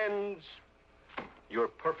your hands, you're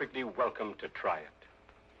perfectly welcome to try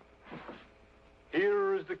it.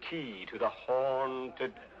 Here is the key to the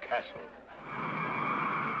haunted castle.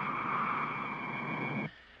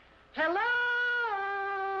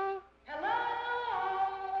 Hello?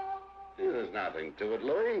 Hello? There's nothing to it,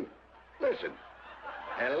 Louie. Listen.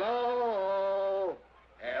 Hello?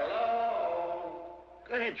 Hello?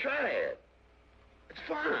 Go ahead, try it. It's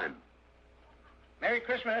fun. Merry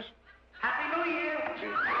Christmas. Happy New Year.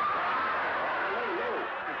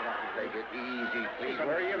 Take it easy, please.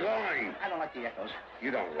 Where are you going? I don't like the echoes.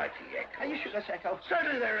 You don't like the echoes. Are you sure that's echo?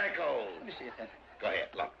 Certainly they're echoes. Let me see it then. Go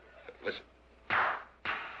ahead, look. Listen.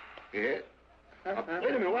 Yeah? Wait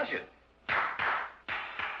a minute, watch it.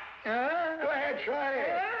 Go ahead, try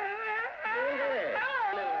it. Go ahead,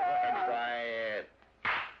 try it.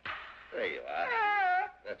 There you are.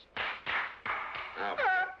 That's... Now...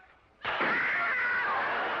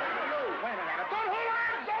 Wait a minute.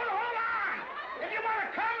 Don't hold on! If you want to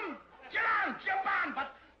come, jump on, but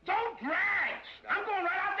don't drag. I'm going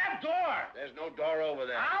right out that door. There's no door over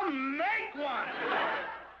there. I'll make one.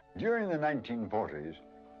 During the 1940s,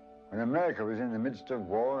 when America was in the midst of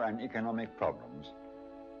war and economic problems,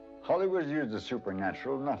 Hollywood used the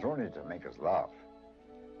supernatural not only to make us laugh,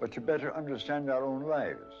 but to better understand our own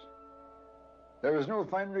lives. There is no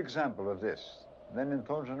finer example of this than in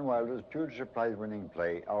Thornton Wilder's Pulitzer Prize-winning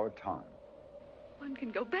play, Our Town. One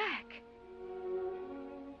can go back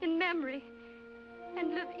in memory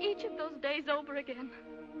and live each of those days over again.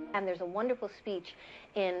 And there's a wonderful speech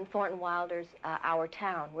in Thornton Wilder's Our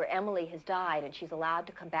Town, where Emily has died and she's allowed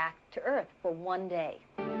to come back to Earth for one day.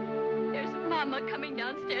 There's Mama coming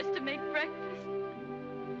downstairs to make breakfast.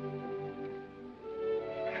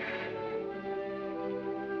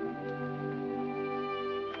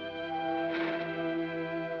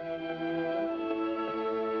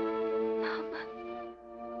 Mama,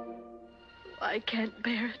 I can't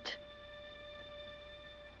bear it.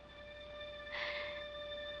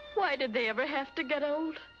 Why did they ever have to get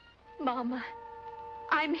old? Mama,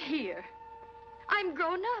 I'm here. I'm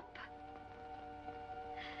grown up.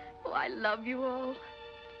 Oh, I love you all.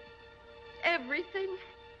 Everything.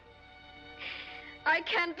 I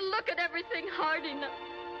can't look at everything hard enough.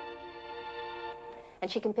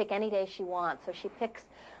 And she can pick any day she wants. So she picks,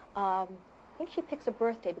 I think she picks a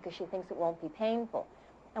birthday because she thinks it won't be painful.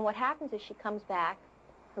 And what happens is she comes back,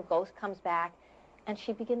 her ghost comes back, and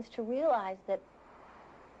she begins to realize that,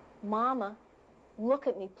 Mama, look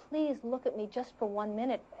at me. Please look at me just for 1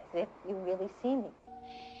 minute, as if you really see me.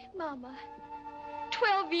 Mama,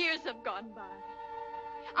 12 years have gone by.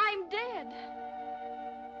 I'm dead.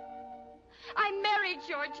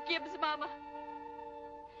 George Gibbs, Mama.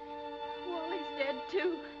 Wally's dead,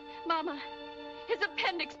 too. Mama, his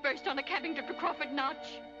appendix burst on a camping trip to Crawford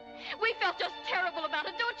Notch. We felt just terrible about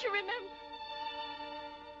it, don't you remember?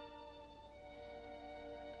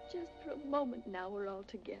 Just for a moment now, we're all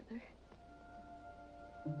together.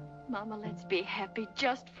 Mama, let's be happy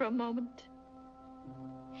just for a moment.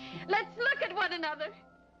 Let's look at one another.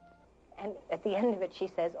 And at the end of it, she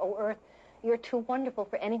says, "Oh, Earth, you're too wonderful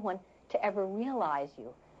for anyone to ever realize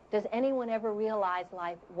you. Does anyone ever realize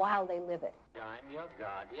life while they live it?" I'm your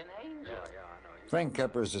guardian angel. Frank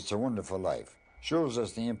Capra's It's a Wonderful Life shows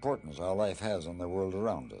us the importance our life has on the world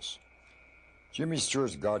around us. Jimmy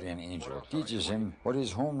Stewart's guardian angel teaches him what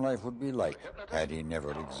his home life would be like had he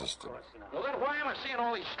never existed. Well, then why am I seeing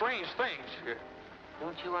all these strange things?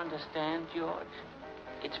 Don't you understand, George?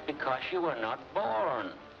 It's because you were not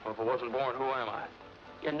born. Well, if I wasn't born, who am I?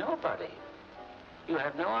 You're nobody. You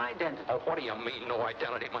have no identity. Oh, what do you mean, no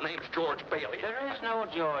identity? My name's George Bailey. There is no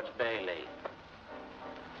George Bailey.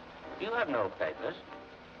 You have no papers,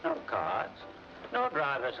 no cards, no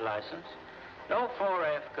driver's license, no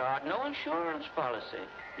 4F card, no insurance policy.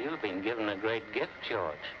 You've been given a great gift,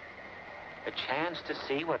 George. A chance to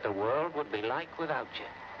see what the world would be like without you.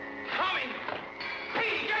 Tommy!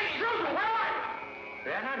 Hey, Jane, Susan, where are you?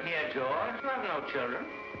 They're not here, George. You have no children.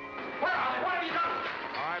 Where are they? What have you done?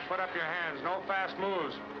 All right, put up your hands. No fast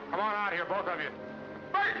moves. Come on out here, both of you.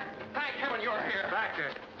 Bert! Thank heaven you're here. Back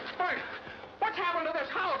there. Bert, what's happened to this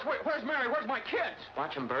house? Where's Mary? Where's my kids?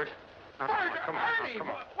 Watch him, Bert. Bert, Ernie,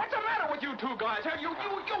 what's the matter with you two guys? You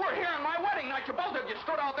were here on my wedding night. You both of you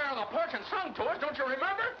stood out there on the porch and sung to us. Don't you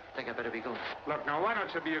remember? I think I better be going. Look, now, why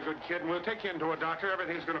don't you be a good kid, and we'll take you into a doctor.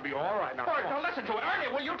 Everything's going to be all right. Now, Bert, now listen to it.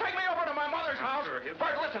 Ernie, will you take me over to my mother's house? Sure,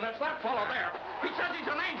 Bert, listen, that's that fellow there. He says he's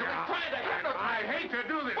an angel. He's trying to hypnotize. I hate to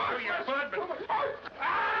do this to you, bud, but...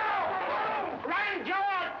 Ow! Run,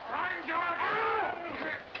 George! Run, George!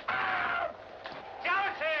 Ow!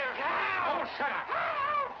 Joseph! Ow! Oh, shut up!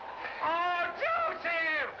 Oh,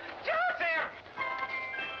 Joseph! Joseph!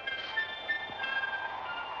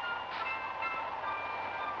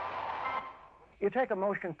 You take a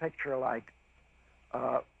motion picture like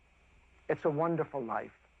It's a Wonderful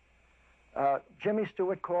Life. Jimmy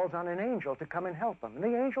Stewart calls on an angel to come and help him, and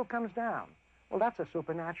the angel comes down. Well, that's a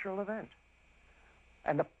supernatural event.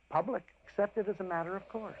 And the public accept it as a matter of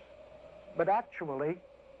course. But actually,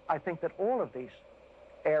 I think that all of these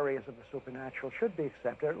areas of the supernatural should be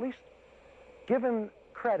accepted, or at least given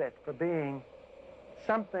credit for being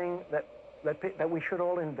something that we should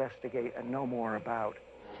all investigate and know more about.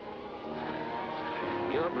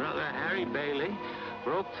 Your brother, Harry Bailey,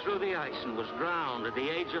 broke through the ice and was drowned at the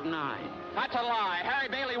age of 9. That's a lie. Harry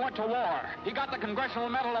Bailey went to war. He got the Congressional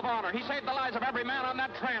Medal of Honor. He saved the lives of every man on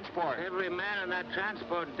that transport. Every man on that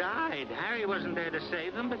transport died. Harry wasn't there to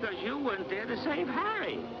save them because you weren't there to save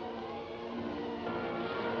Harry.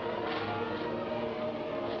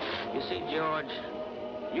 You see, George,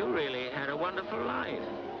 you really had a wonderful life.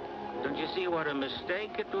 Don't you see what a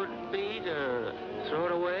mistake it would be to throw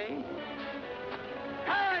it away?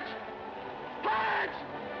 Clarence! Clarence!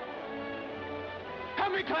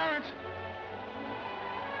 Help me, Clarence!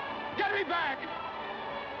 Get me back!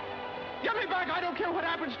 Get me back! I don't care what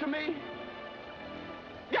happens to me.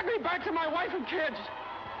 Get me back to my wife and kids.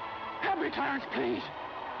 Help me, Clarence, please.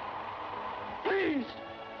 Please.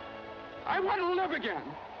 I want to live again.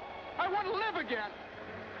 I want to live again.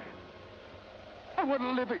 I want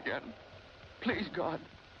to live again. Please, God,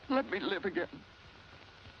 let me live again.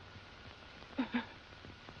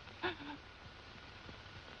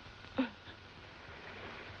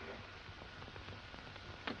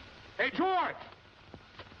 Hey, George!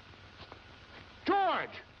 George!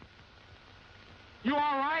 You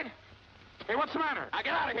all right? Hey, what's the matter? Now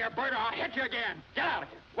get out of here, Bert, or I'll hit you again. Get out of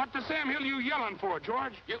here. What the Sam Hill you yelling for,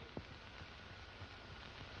 George?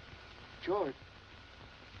 George.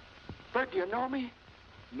 Bert, do you know me?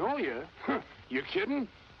 Know you? You kidding?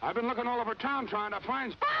 I've been looking all over town trying to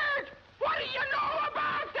find... Bert! What do you know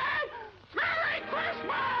about that? Merry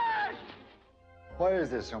Christmas! Why is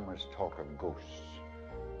there so much talk of ghosts?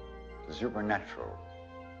 The supernatural,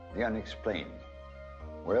 the unexplained.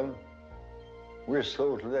 Well, we're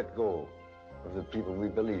slow to let go of the people we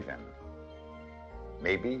believe in.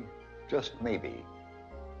 Maybe, just maybe,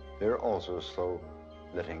 they're also slow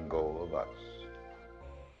letting go of us.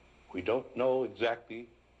 We don't know exactly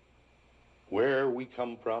where we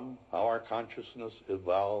come from, how our consciousness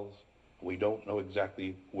evolves. We don't know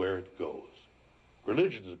exactly where it goes.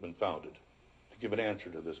 Religions have been founded to give an answer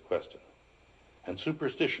to this question. And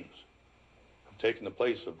superstitions have taken the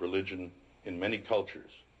place of religion in many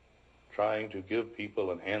cultures. trying to give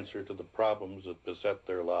people an answer to the problems that beset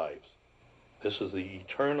their lives. This is the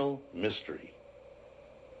eternal mystery,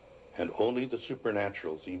 and only the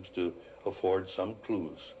supernatural seems to afford some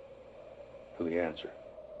clues to the answer.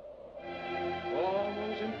 All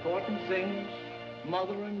those important things,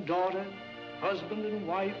 mother and daughter, husband and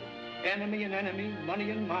wife, enemy and enemy,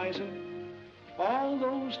 money and miser, all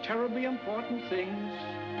those terribly important things,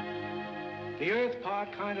 the earth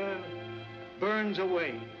part kind of burns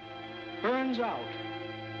away, burns out.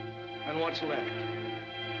 And what's left?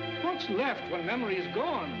 What's left when memory is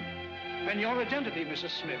gone? And your identity,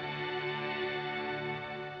 Mrs. Smith?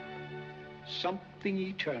 Something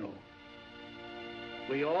eternal.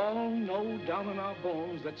 We all know down in our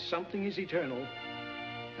bones that something is eternal,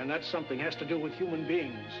 and that something has to do with human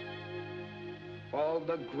beings. All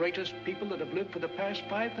the greatest people that have lived for the past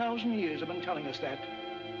 5,000 years have been telling us that,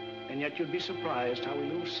 and yet you'd be surprised how we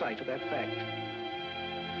lose sight of that fact.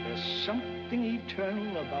 There's something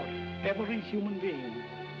eternal about every human being.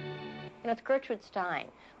 You know, it's Gertrude Stein.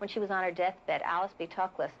 When she was on her deathbed, Alice B.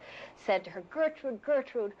 Toklas said to her, "Gertrude,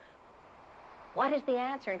 Gertrude, what is the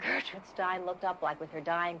answer?" And Gertrude Stein looked up like with her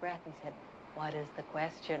dying breath and said, "What is the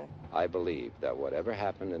question?" I believe that whatever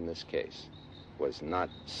happened in this case was not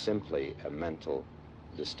simply a mental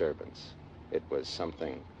disturbance. It was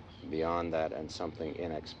something beyond that, and something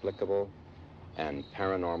inexplicable, and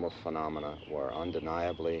paranormal phenomena were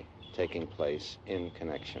undeniably taking place in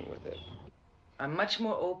connection with it. I'm much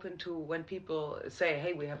more open to when people say,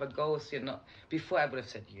 "Hey, we have a ghost," you know. Before I would have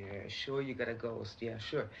said, "Yeah, sure, you got a ghost. Yeah,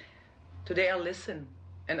 sure." Today I'll listen,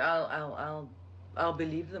 and I'll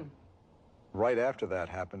believe them. Right after that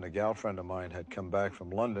happened, a gal friend of mine had come back from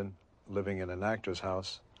London, living in an actor's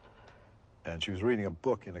house, and she was reading a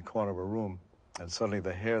book in the corner of her room, and suddenly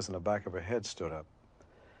the hairs on the back of her head stood up.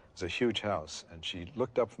 It was a huge house, and she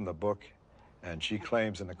looked up from the book, and she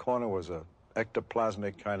claims in the corner was a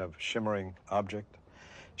ectoplasmic kind of shimmering object.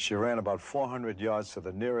 She ran about 400 yards to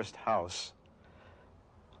the nearest house.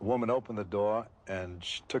 A woman opened the door, and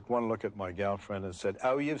she took one look at my girlfriend and said,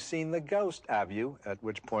 "Oh, you've seen the ghost, have you?" At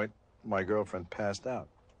which point, my girlfriend passed out.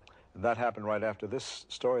 And that happened right after this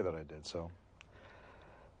story that I did, so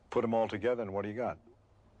put them all together, and what do you got?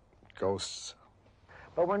 Ghosts.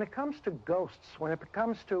 But when it comes to ghosts, when it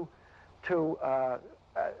comes to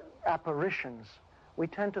apparitions, we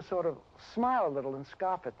tend to sort of smile a little and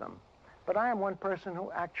scoff at them. But I am one person who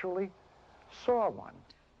actually saw one.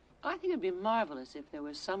 I think it'd be marvelous if there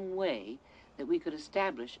was some way that we could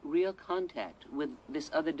establish real contact with this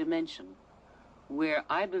other dimension, where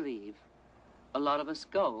I believe a lot of us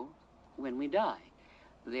go when we die.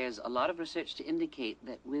 There's a lot of research to indicate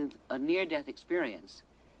that with a near-death experience,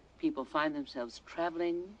 people find themselves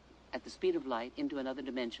traveling at the speed of light into another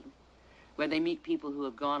dimension, where they meet people who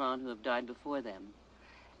have gone on, who have died before them.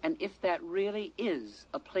 And if that really is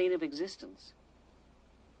a plane of existence,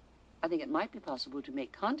 I think it might be possible to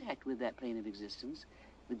make contact with that plane of existence.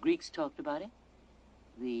 The Greeks talked about it,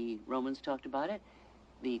 the Romans talked about it,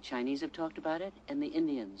 the Chinese have talked about it, and the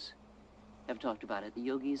Indians have talked about it. The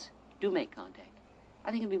yogis do make contact. I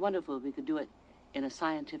think it'd be wonderful if we could do it in a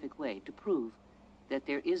scientific way to prove that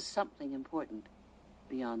there is something important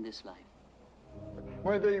beyond this life.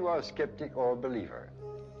 Whether you are a skeptic or a believer,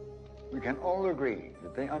 we can all agree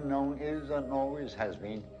that the unknown is and always has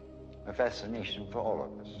been a fascination for all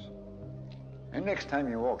of us. And next time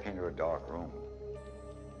you walk into a dark room,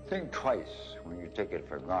 think twice when you take it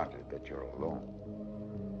for granted that you're alone.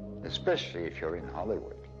 Especially if you're in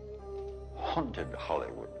Hollywood. Haunted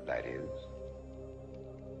Hollywood, that is.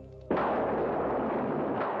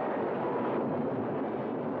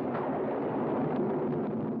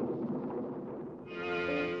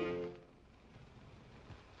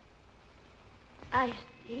 I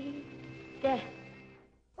see death.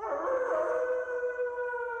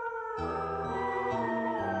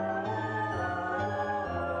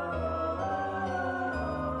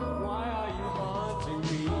 Why are you haunting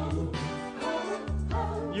me?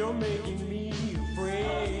 You're making me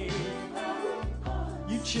afraid.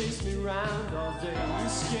 You chase me round all day. You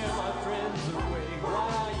scare my friends away. Why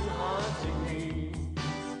are you haunting me?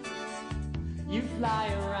 You fly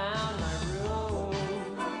around my room.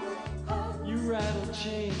 You rattle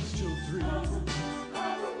chains till 3.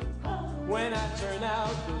 When I turn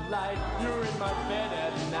out the light, you're in my bed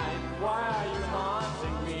at night. Why are you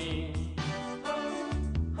haunting me?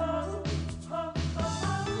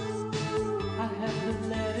 I have the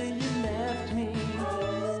letter you left me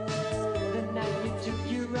the night you took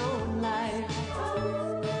your own life.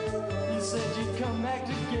 You said you'd come back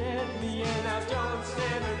to get me, and I don't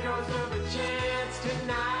stand a ghost of a chance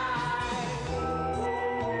tonight.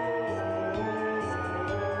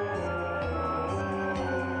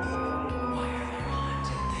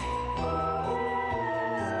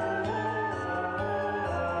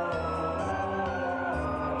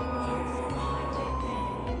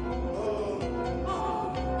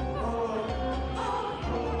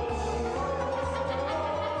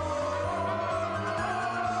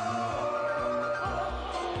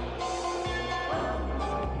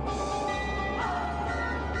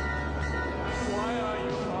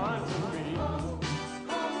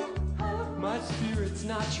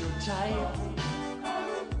 type.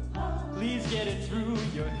 Please get it through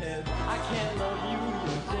your head. I can't love you,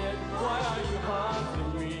 you're dead. Why are you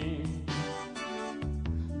haunting me?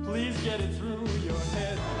 Please get it through your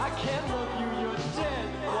head. I can't love